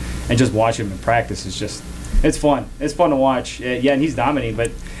lineman, and just watching him in practice is it's fun. It's fun to watch. And he's dominating, but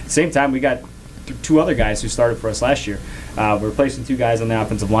at the same time, we got 2 other guys who started for us last year. We're replacing 2 guys on the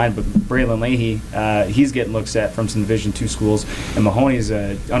offensive line, but Braylon Leahy, he's getting looks at from some Division II schools, and Mahoney's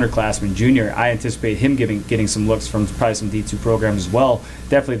an underclassman junior. I anticipate him getting some looks from probably some D2 programs as well.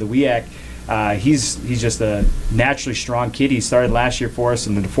 Definitely the WEAC. He's just a naturally strong kid. He started last year for us,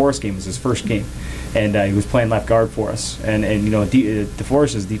 and the DeForest game was his first game, and he was playing left guard for us. And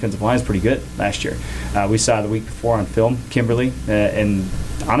DeForest's defensive line is pretty good last year. We saw the week before on film, Kimberly, and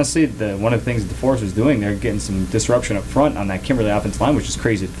honestly, one of the things that DeForest was doing, they're getting some disruption up front on that Kimberly offensive line, which is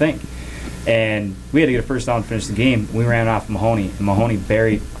crazy to think. And we had to get a first down and finish the game. We ran off Mahoney, and Mahoney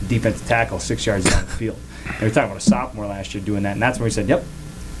buried defensive tackle 6 yards down the field. And we're talking about a sophomore last year doing that, and that's when we said, yep,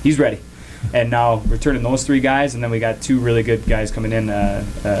 he's ready. And now we're turning those 3 guys, and then we got 2 really good guys coming in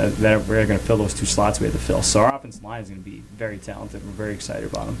that we're going to fill those 2 slots we had to fill. So our offensive line is going to be very talented. We're very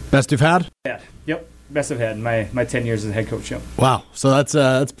excited about them. Best you've had? Yeah. Yep. Best I've had in my 10 years as a head coach. Yep. Wow. So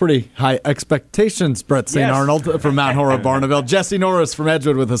that's pretty high expectations, Bret St. Yes. Arnauld from Mount Horeb Barneveld. Jesse Norris from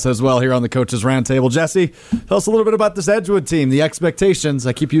Edgewood with us as well here on the Coaches Roundtable. Jesse, tell us a little bit about this Edgewood team. The expectations,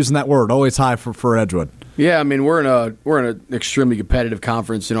 I keep using that word, always high for Edgewood. Yeah, we're in an extremely competitive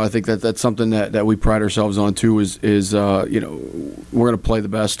conference. I think that's something that we pride ourselves on too. Is we're going to play the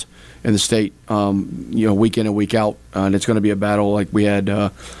best in the state, week in and week out, and it's going to be a battle. Like we had, I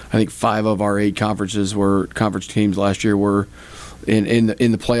think 5 of our 8 conference teams last year were in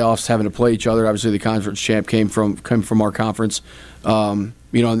the playoffs, having to play each other. Obviously, the conference champ came from our conference, and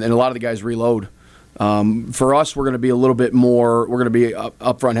a lot of the guys reload. For us, we're going to be a little bit more. We're going to be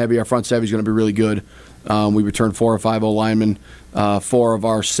up front heavy. Our front seven is going to be really good. We returned 4 or 5 O linemen, 4 of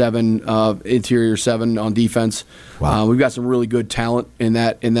our 7 interior 7 on defense. Wow. We've got some really good talent in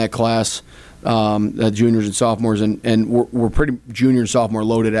that class. juniors and sophomores, and we're pretty junior and sophomore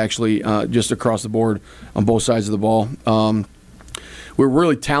loaded actually, just across the board on both sides of the ball. We're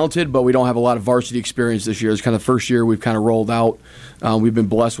really talented, but we don't have a lot of varsity experience this year. It's kind of the first year we've kind of rolled out. We've been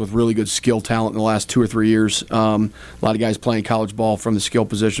blessed with really good skill talent in the last 2 or 3 years. A lot of guys playing college ball from the skill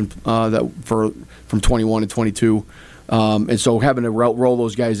position from 21 to 22. And so having to roll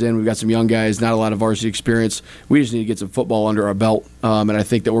those guys in, we've got some young guys, not a lot of varsity experience. We just need to get some football under our belt, and I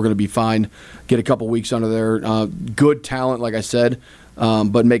think that we're going to be fine. Get a couple weeks under there. Good talent, like I said,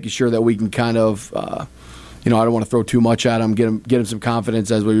 but making sure that we can kind of I don't want to throw too much at them, get them some confidence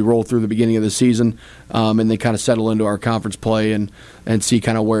as we roll through the beginning of the season, and then kind of settle into our conference play and see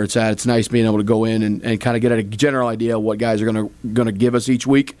kind of where it's at. It's nice being able to go in and kind of get a general idea of what guys are going to give us each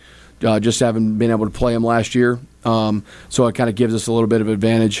week, just having been able to play them last year. So it kind of gives us a little bit of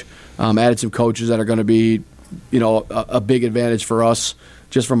advantage. Added some coaches that are going to be, a big advantage for us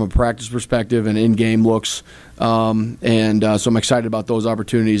just from a practice perspective and in-game looks. So I'm excited about those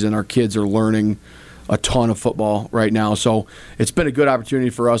opportunities, and our kids are learning a ton of football right now. So it's been a good opportunity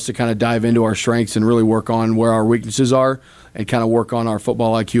for us to kind of dive into our strengths and really work on where our weaknesses are and kind of work on our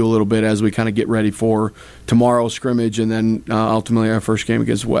football IQ a little bit as we kind of get ready for tomorrow's scrimmage and then ultimately our first game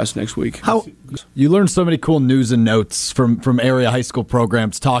against West next week. You learn so many cool news and notes from area high school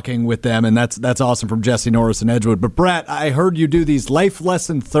programs, talking with them, and that's awesome from Jesse Norris and Edgewood. But Bret, I heard you do these life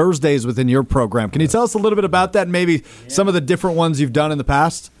lesson Thursdays within your program. Can you tell us a little bit about that and maybe some of the different ones you've done in the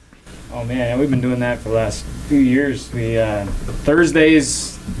past? Oh man, we've been doing that for the last few years. We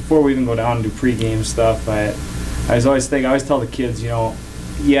Thursdays before we even go down and do pregame stuff. I always tell the kids,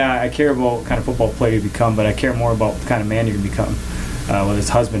 I care about what kind of football player you become, but I care more about the kind of man you're gonna become, whether it's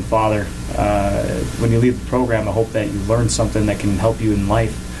husband, father. When you leave the program, I hope that you learn something that can help you in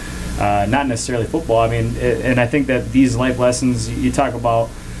life, not necessarily football. I mean, and I think that these life lessons you talk about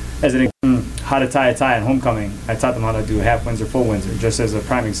as an how to tie a tie on homecoming. I taught them how to do a half Windsor, full Windsor, just as a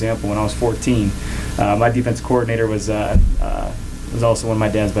prime example. When I was 14, my defense coordinator was also one of my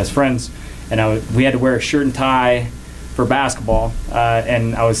dad's best friends, and we had to wear a shirt and tie for basketball.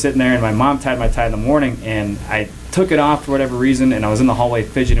 And I was sitting there, and my mom tied my tie in the morning, and I took it off for whatever reason, and I was in the hallway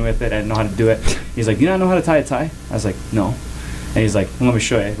fidgeting with it. I didn't know how to do it. He's like, "You don't know how to tie a tie?" I was like, "No." And he's like, "Well, let me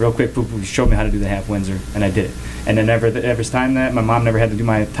show you real quick." He showed me how to do the half Windsor, and I did it. And then every time that my mom never had to do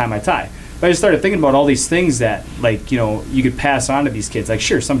my tie. But I just started thinking about all these things that, you could pass on to these kids. Like,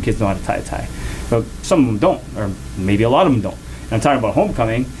 sure, some kids know how to tie a tie, but some of them don't, or maybe a lot of them don't. And I'm talking about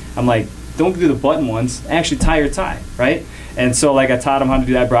homecoming. I'm like, don't do the button ones. Actually tie your tie, right? And so, I taught them how to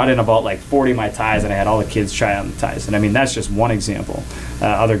do that. I brought in about 40 of my ties, and I had all the kids try on the ties. And I mean, that's just one example.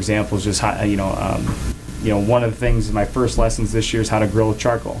 Other examples, just how, one of the things in my first lessons this year is how to grill with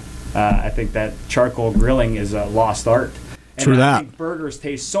charcoal. I think that charcoal grilling is a lost art. True that. I think burgers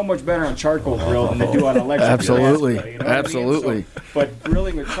taste so much better on charcoal grill than they do on electric. Absolutely, grill, absolutely. I mean? But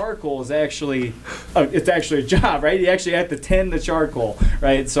grilling with charcoal is actually a job, right? You actually have to tend the charcoal,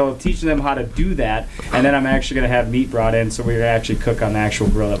 right? So teaching them how to do that, and then I'm actually going to have meat brought in, so we're going to actually cook on the actual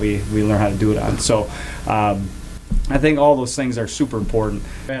grill that we learn how to do it on. So. I think all those things are super important.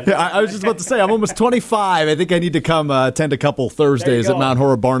 Yeah, I was just about to say, I'm almost 25. I think I need to come attend a couple Thursdays at Mount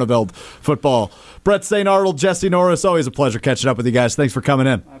Horeb Barneveld football. Bret St. Arnauld, Jesse Norris, always a pleasure catching up with you guys. Thanks for coming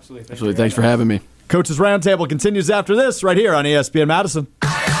in. Absolutely. Thanks for having me. Coach's Roundtable continues after this right here on ESPN Madison.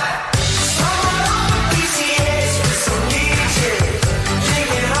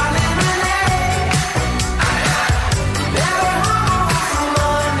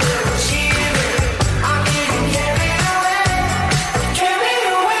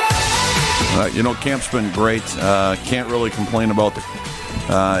 Camp's been great. Can't really complain about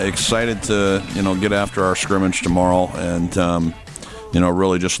the excited to, get after our scrimmage tomorrow and,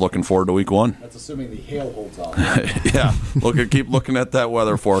 really just looking forward to week 1. That's assuming the hail holds off. Yeah. Keep looking at that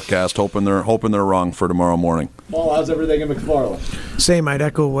weather forecast, hoping they're wrong for tomorrow morning. Paul, how's everything in McFarland? Same. I'd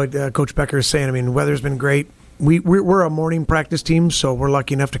echo what Coach Becker is saying. I mean, weather's been great. We're a morning practice team, so we're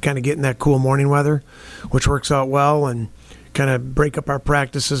lucky enough to kind of get in that cool morning weather, which works out well, and kind of break up our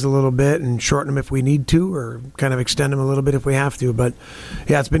practices a little bit and shorten them if we need to, or kind of extend them a little bit if we have to. But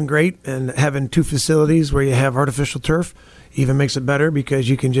yeah, it's been great, and having 2 facilities where you have artificial turf even makes it better because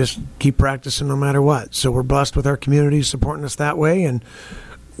you can just keep practicing no matter what. So we're blessed with our community supporting us that way, and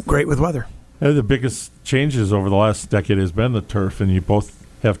great with weather. The biggest changes over the last decade has been the turf, and you both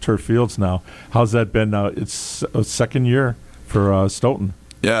have turf fields now. How's that been now? It's a second year for Stoughton.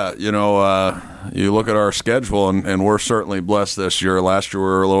 Yeah, you look at our schedule, and we're certainly blessed this year. Last year we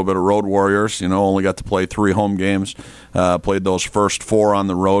were a little bit of road warriors. Only got to play 3 home games. Played those first 4 on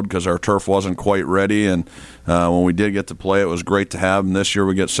the road because our turf wasn't quite ready. And when we did get to play, it was great to have. And this year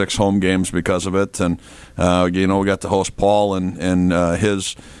we get 6 home games because of it. And we got to host Paul and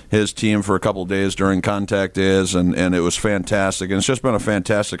his team for a couple of days during contact days, and it was fantastic. And it's just been a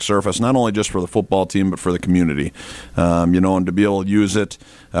fantastic surface, not only just for the football team, but for the community. And to be able to use it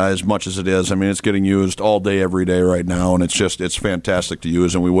as much as it is. I mean, it's getting used all day, every day right now, and it's fantastic to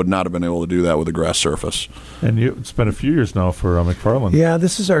use, and we would not have been able to do that with a grass surface. And it's been a few years now for McFarland. Yeah,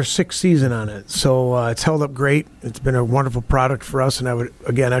 this is our 6th season on it, so it's held up great. It's been a wonderful product for us, and I would,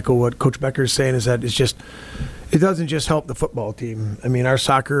 again, echo what Coach Becker is saying, is that it doesn't just help the football team. I mean, our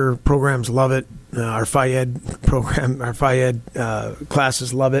soccer programs love it. Our Phi Ed program, our Phi Ed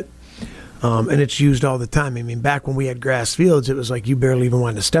classes love it. And it's used all the time. I mean, back when we had grass fields, it was like you barely even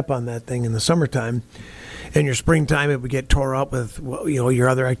wanted to step on that thing in the summertime. In your springtime, it would get tore up with your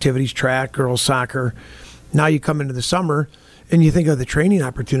other activities, track, girls soccer. Now you come into the summer, and you think of the training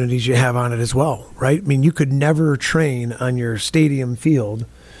opportunities you have on it as well, right? I mean, you could never train on your stadium field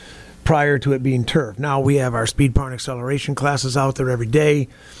prior to it being turf. Now we have our speed, power, and acceleration classes out there every day.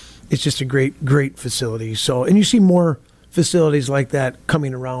 It's just a great, great facility. So, and you see more facilities like that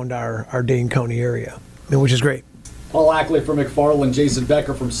coming around our Dane County area, which is great. Paul Ackley from McFarland, Jason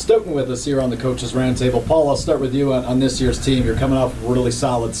Becker from Stoughton with us here on the Coaches Roundtable. Paul, I'll start with you on this year's team. You're coming off a really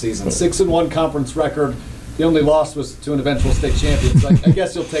solid season. 6-1 conference record. The only loss was to an eventual state champion. So I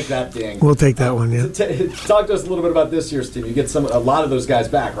guess you'll take that ding. We'll take that one, yeah. Talk to us a little bit about this year's team. You get a lot of those guys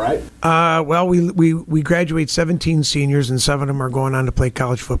back, right? Well, we graduate 17 seniors, and 7 of them are going on to play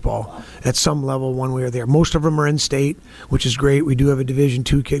college football at some level, one way or the other. Most of them are in state, which is great. We do have a Division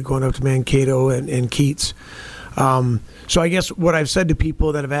II kid going up to Mankato and Keats. So I guess what I've said to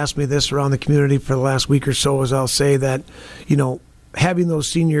people that have asked me this around the community for the last week or so is I'll say that, having those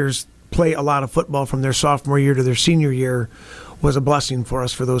seniors play a lot of football from their sophomore year to their senior year was a blessing for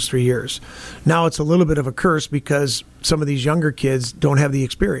us for those 3 years. Now it's a little bit of a curse because some of these younger kids don't have the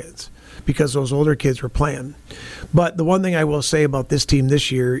experience because those older kids were playing. But the one thing I will say about this team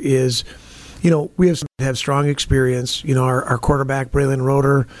this year is, we have strong experience. Our quarterback, Braylon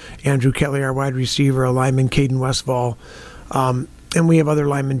Roeder, Andrew Kelly, our wide receiver, our lineman, Caden Westfall. And we have other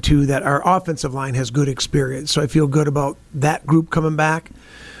linemen, too, that our offensive line has good experience. So I feel good about that group coming back.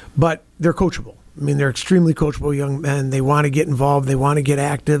 But they're coachable. I mean, they're extremely coachable young men. They want to get involved. They want to get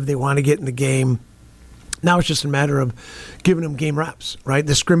active. They want to get in the game. Now it's just a matter of giving them game reps, right?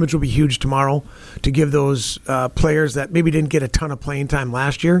 The scrimmage will be huge tomorrow to give those players that maybe didn't get a ton of playing time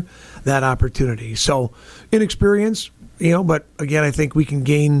last year that opportunity. So inexperience, but again, I think we can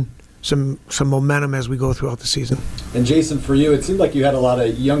gain some momentum as we go throughout the season. And Jason, for you, it seemed like you had a lot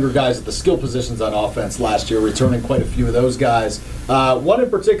of younger guys at the skill positions on offense last year, returning quite a few of those guys. One in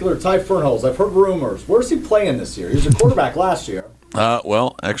particular, Ty Fernholz. I've heard rumors. Where's he playing this year? He was a quarterback last year.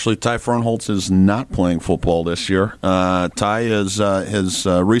 Well, actually, Ty Fernholz is not playing football this year. Ty has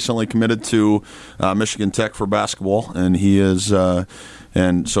recently committed to Michigan Tech for basketball, and he is.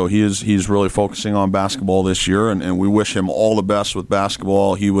 And so he's really focusing on basketball this year, and we wish him all the best with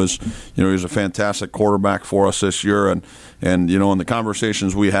basketball. He was a fantastic quarterback for us this year, and in the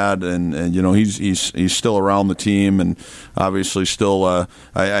conversations we had, and he's still around the team, and obviously still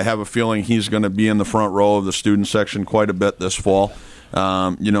I have a feeling he's going to be in the front row of the student section quite a bit this fall.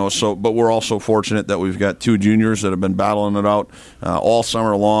 But we're also fortunate that we've got 2 juniors that have been battling it out all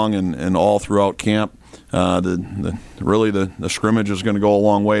summer long and all throughout camp. The scrimmage is going to go a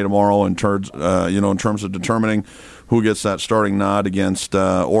long way tomorrow in terms of determining who gets that starting nod against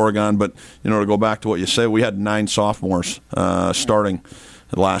Oregon. But to go back to what you said, we had 9 sophomores starting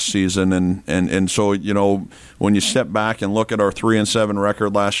last season, and so when you step back and look at our 3-7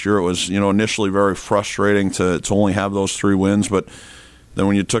 record last year, it was initially very frustrating to only have those 3 wins, but then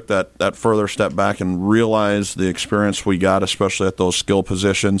when you took that further step back and realized the experience we got, especially at those skill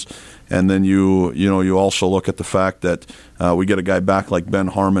positions, and then you also look at the fact that we get a guy back like Ben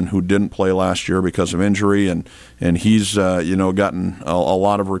Harmon who didn't play last year because of injury, and he's gotten a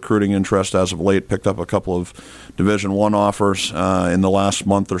lot of recruiting interest as of late. Picked up a couple of Division I offers in the last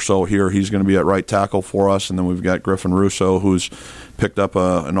month or so here. He's going to be at right tackle for us, and then we've got Griffin Russo who's picked up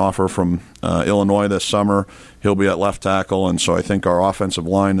an offer from Illinois this summer. He'll be at left tackle, and so I think our offensive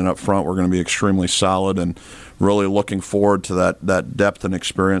line and up front we're going to be extremely solid, and really looking forward to that depth and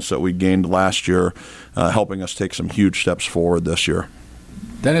experience that we gained last year, helping us take some huge steps forward this year.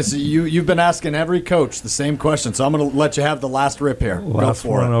 Dennis, you've been asking every coach the same question, so I'm going to let you have the last rip here. Last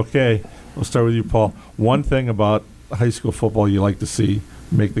one, okay. We'll start with you, Paul. One thing about high school football you like to see,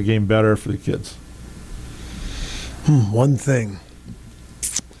 make the game better for the kids? One thing.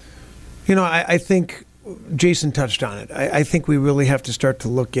 I think Jason touched on it. I think we really have to start to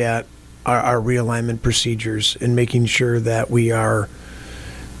look at our realignment procedures and making sure that we are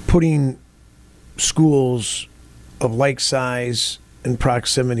putting schools of like size and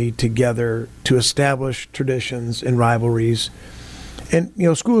proximity together to establish traditions and rivalries. And,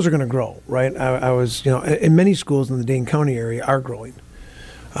 schools are going to grow, right? I was, and many schools in the Dane County area are growing.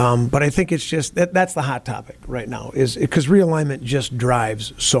 But I think it's just that's the hot topic right now, is because realignment just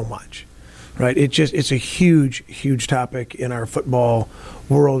drives so much, right? It's a huge, huge topic in our football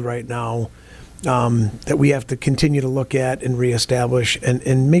world right now that we have to continue to look at and reestablish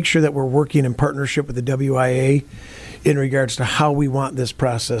and make sure that we're working in partnership with the WIA in regards to how we want this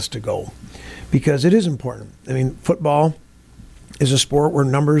process to go, because it is important. I mean, football is a sport where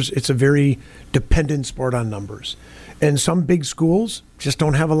it's a very dependent sport on numbers. And some big schools just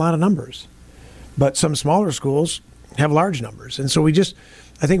don't have a lot of numbers. But some smaller schools have large numbers. And so I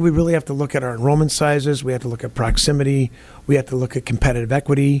think we really have to look at our enrollment sizes. We have to look at proximity. We have to look at competitive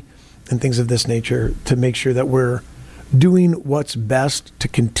equity and things of this nature to make sure that we're doing what's best to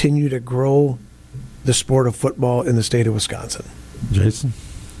continue to grow the sport of football in the state of Wisconsin. Jason?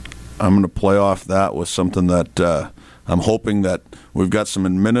 I'm going to play off that with something that I'm hoping that we've got some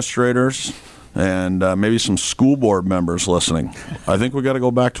administrators and maybe some school board members listening. I think we got to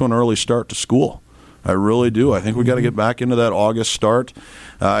go back to an early start to school. I really do. I think we got to get back into that August start.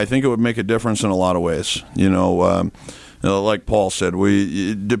 I think it would make a difference in a lot of ways. Like Paul said,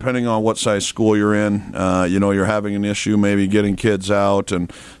 depending on what size school you're in, you're having an issue maybe getting kids out,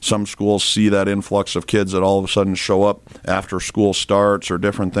 and some schools see that influx of kids that all of a sudden show up after school starts or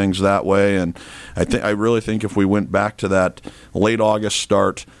different things that way. And I really think if we went back to that late August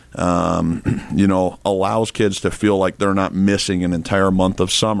start, allows kids to feel like they're not missing an entire month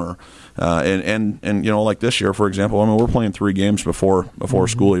of summer. And like this year, for example, we're playing 3 games before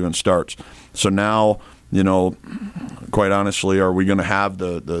school even starts. So now, quite honestly, are we going to have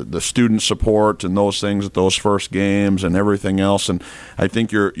the student support and those things at those first games and everything else? And I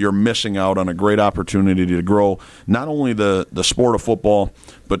think you're missing out on a great opportunity to grow not only the sport of football,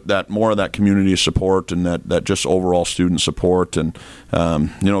 but that more of that community support and that just overall student support. And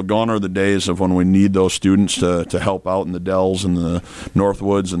gone are the days of when we need those students to help out in the Dells and the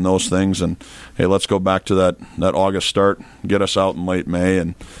Northwoods and those things. And hey, let's go back to that August start, get us out in late May,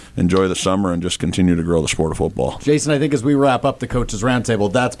 and enjoy the summer and just continue to grow the sport of football. Jason, I think as we wrap up the Coaches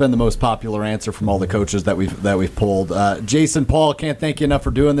Roundtable, that's been the most popular answer from all the coaches that we've pulled. Jason, Paul, can't thank you enough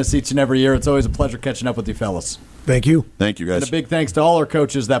for doing this each and every year. It's always a pleasure catching up with you fellas. Thank you. Thank you, guys. And a big thanks to all our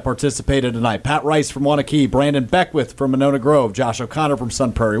coaches that participated tonight. Pat Rice from Waunakee, Brandon Beckwith from Monona Grove, Josh O'Connor from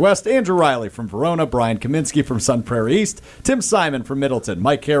Sun Prairie West, Andrew Riley from Verona, Brian Kaminski from Sun Prairie East, Tim Simon from Middleton,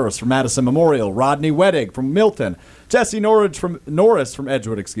 Mike Harris from Madison Memorial, Rodney Wedig from Milton, Jesse Norris from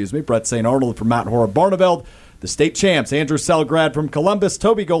Edgewood, Bret St. Arnauld from Mount Horeb Barneveld, the state champs, Andrew Selgrad from Columbus,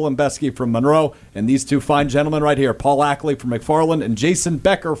 Toby Golembieski from Monroe, and these two fine gentlemen right here, Paul Ackley from McFarland and Jason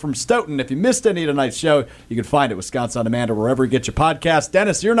Becker from Stoughton. If you missed any of tonight's show, you can find it Wisconsin On Demand or wherever you get your podcast.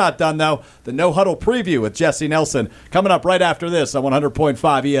 Dennis, you're not done, though. The No Huddle preview with Jesse Nelson coming up right after this on 100.5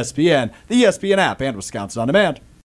 ESPN, the ESPN app, and Wisconsin On Demand.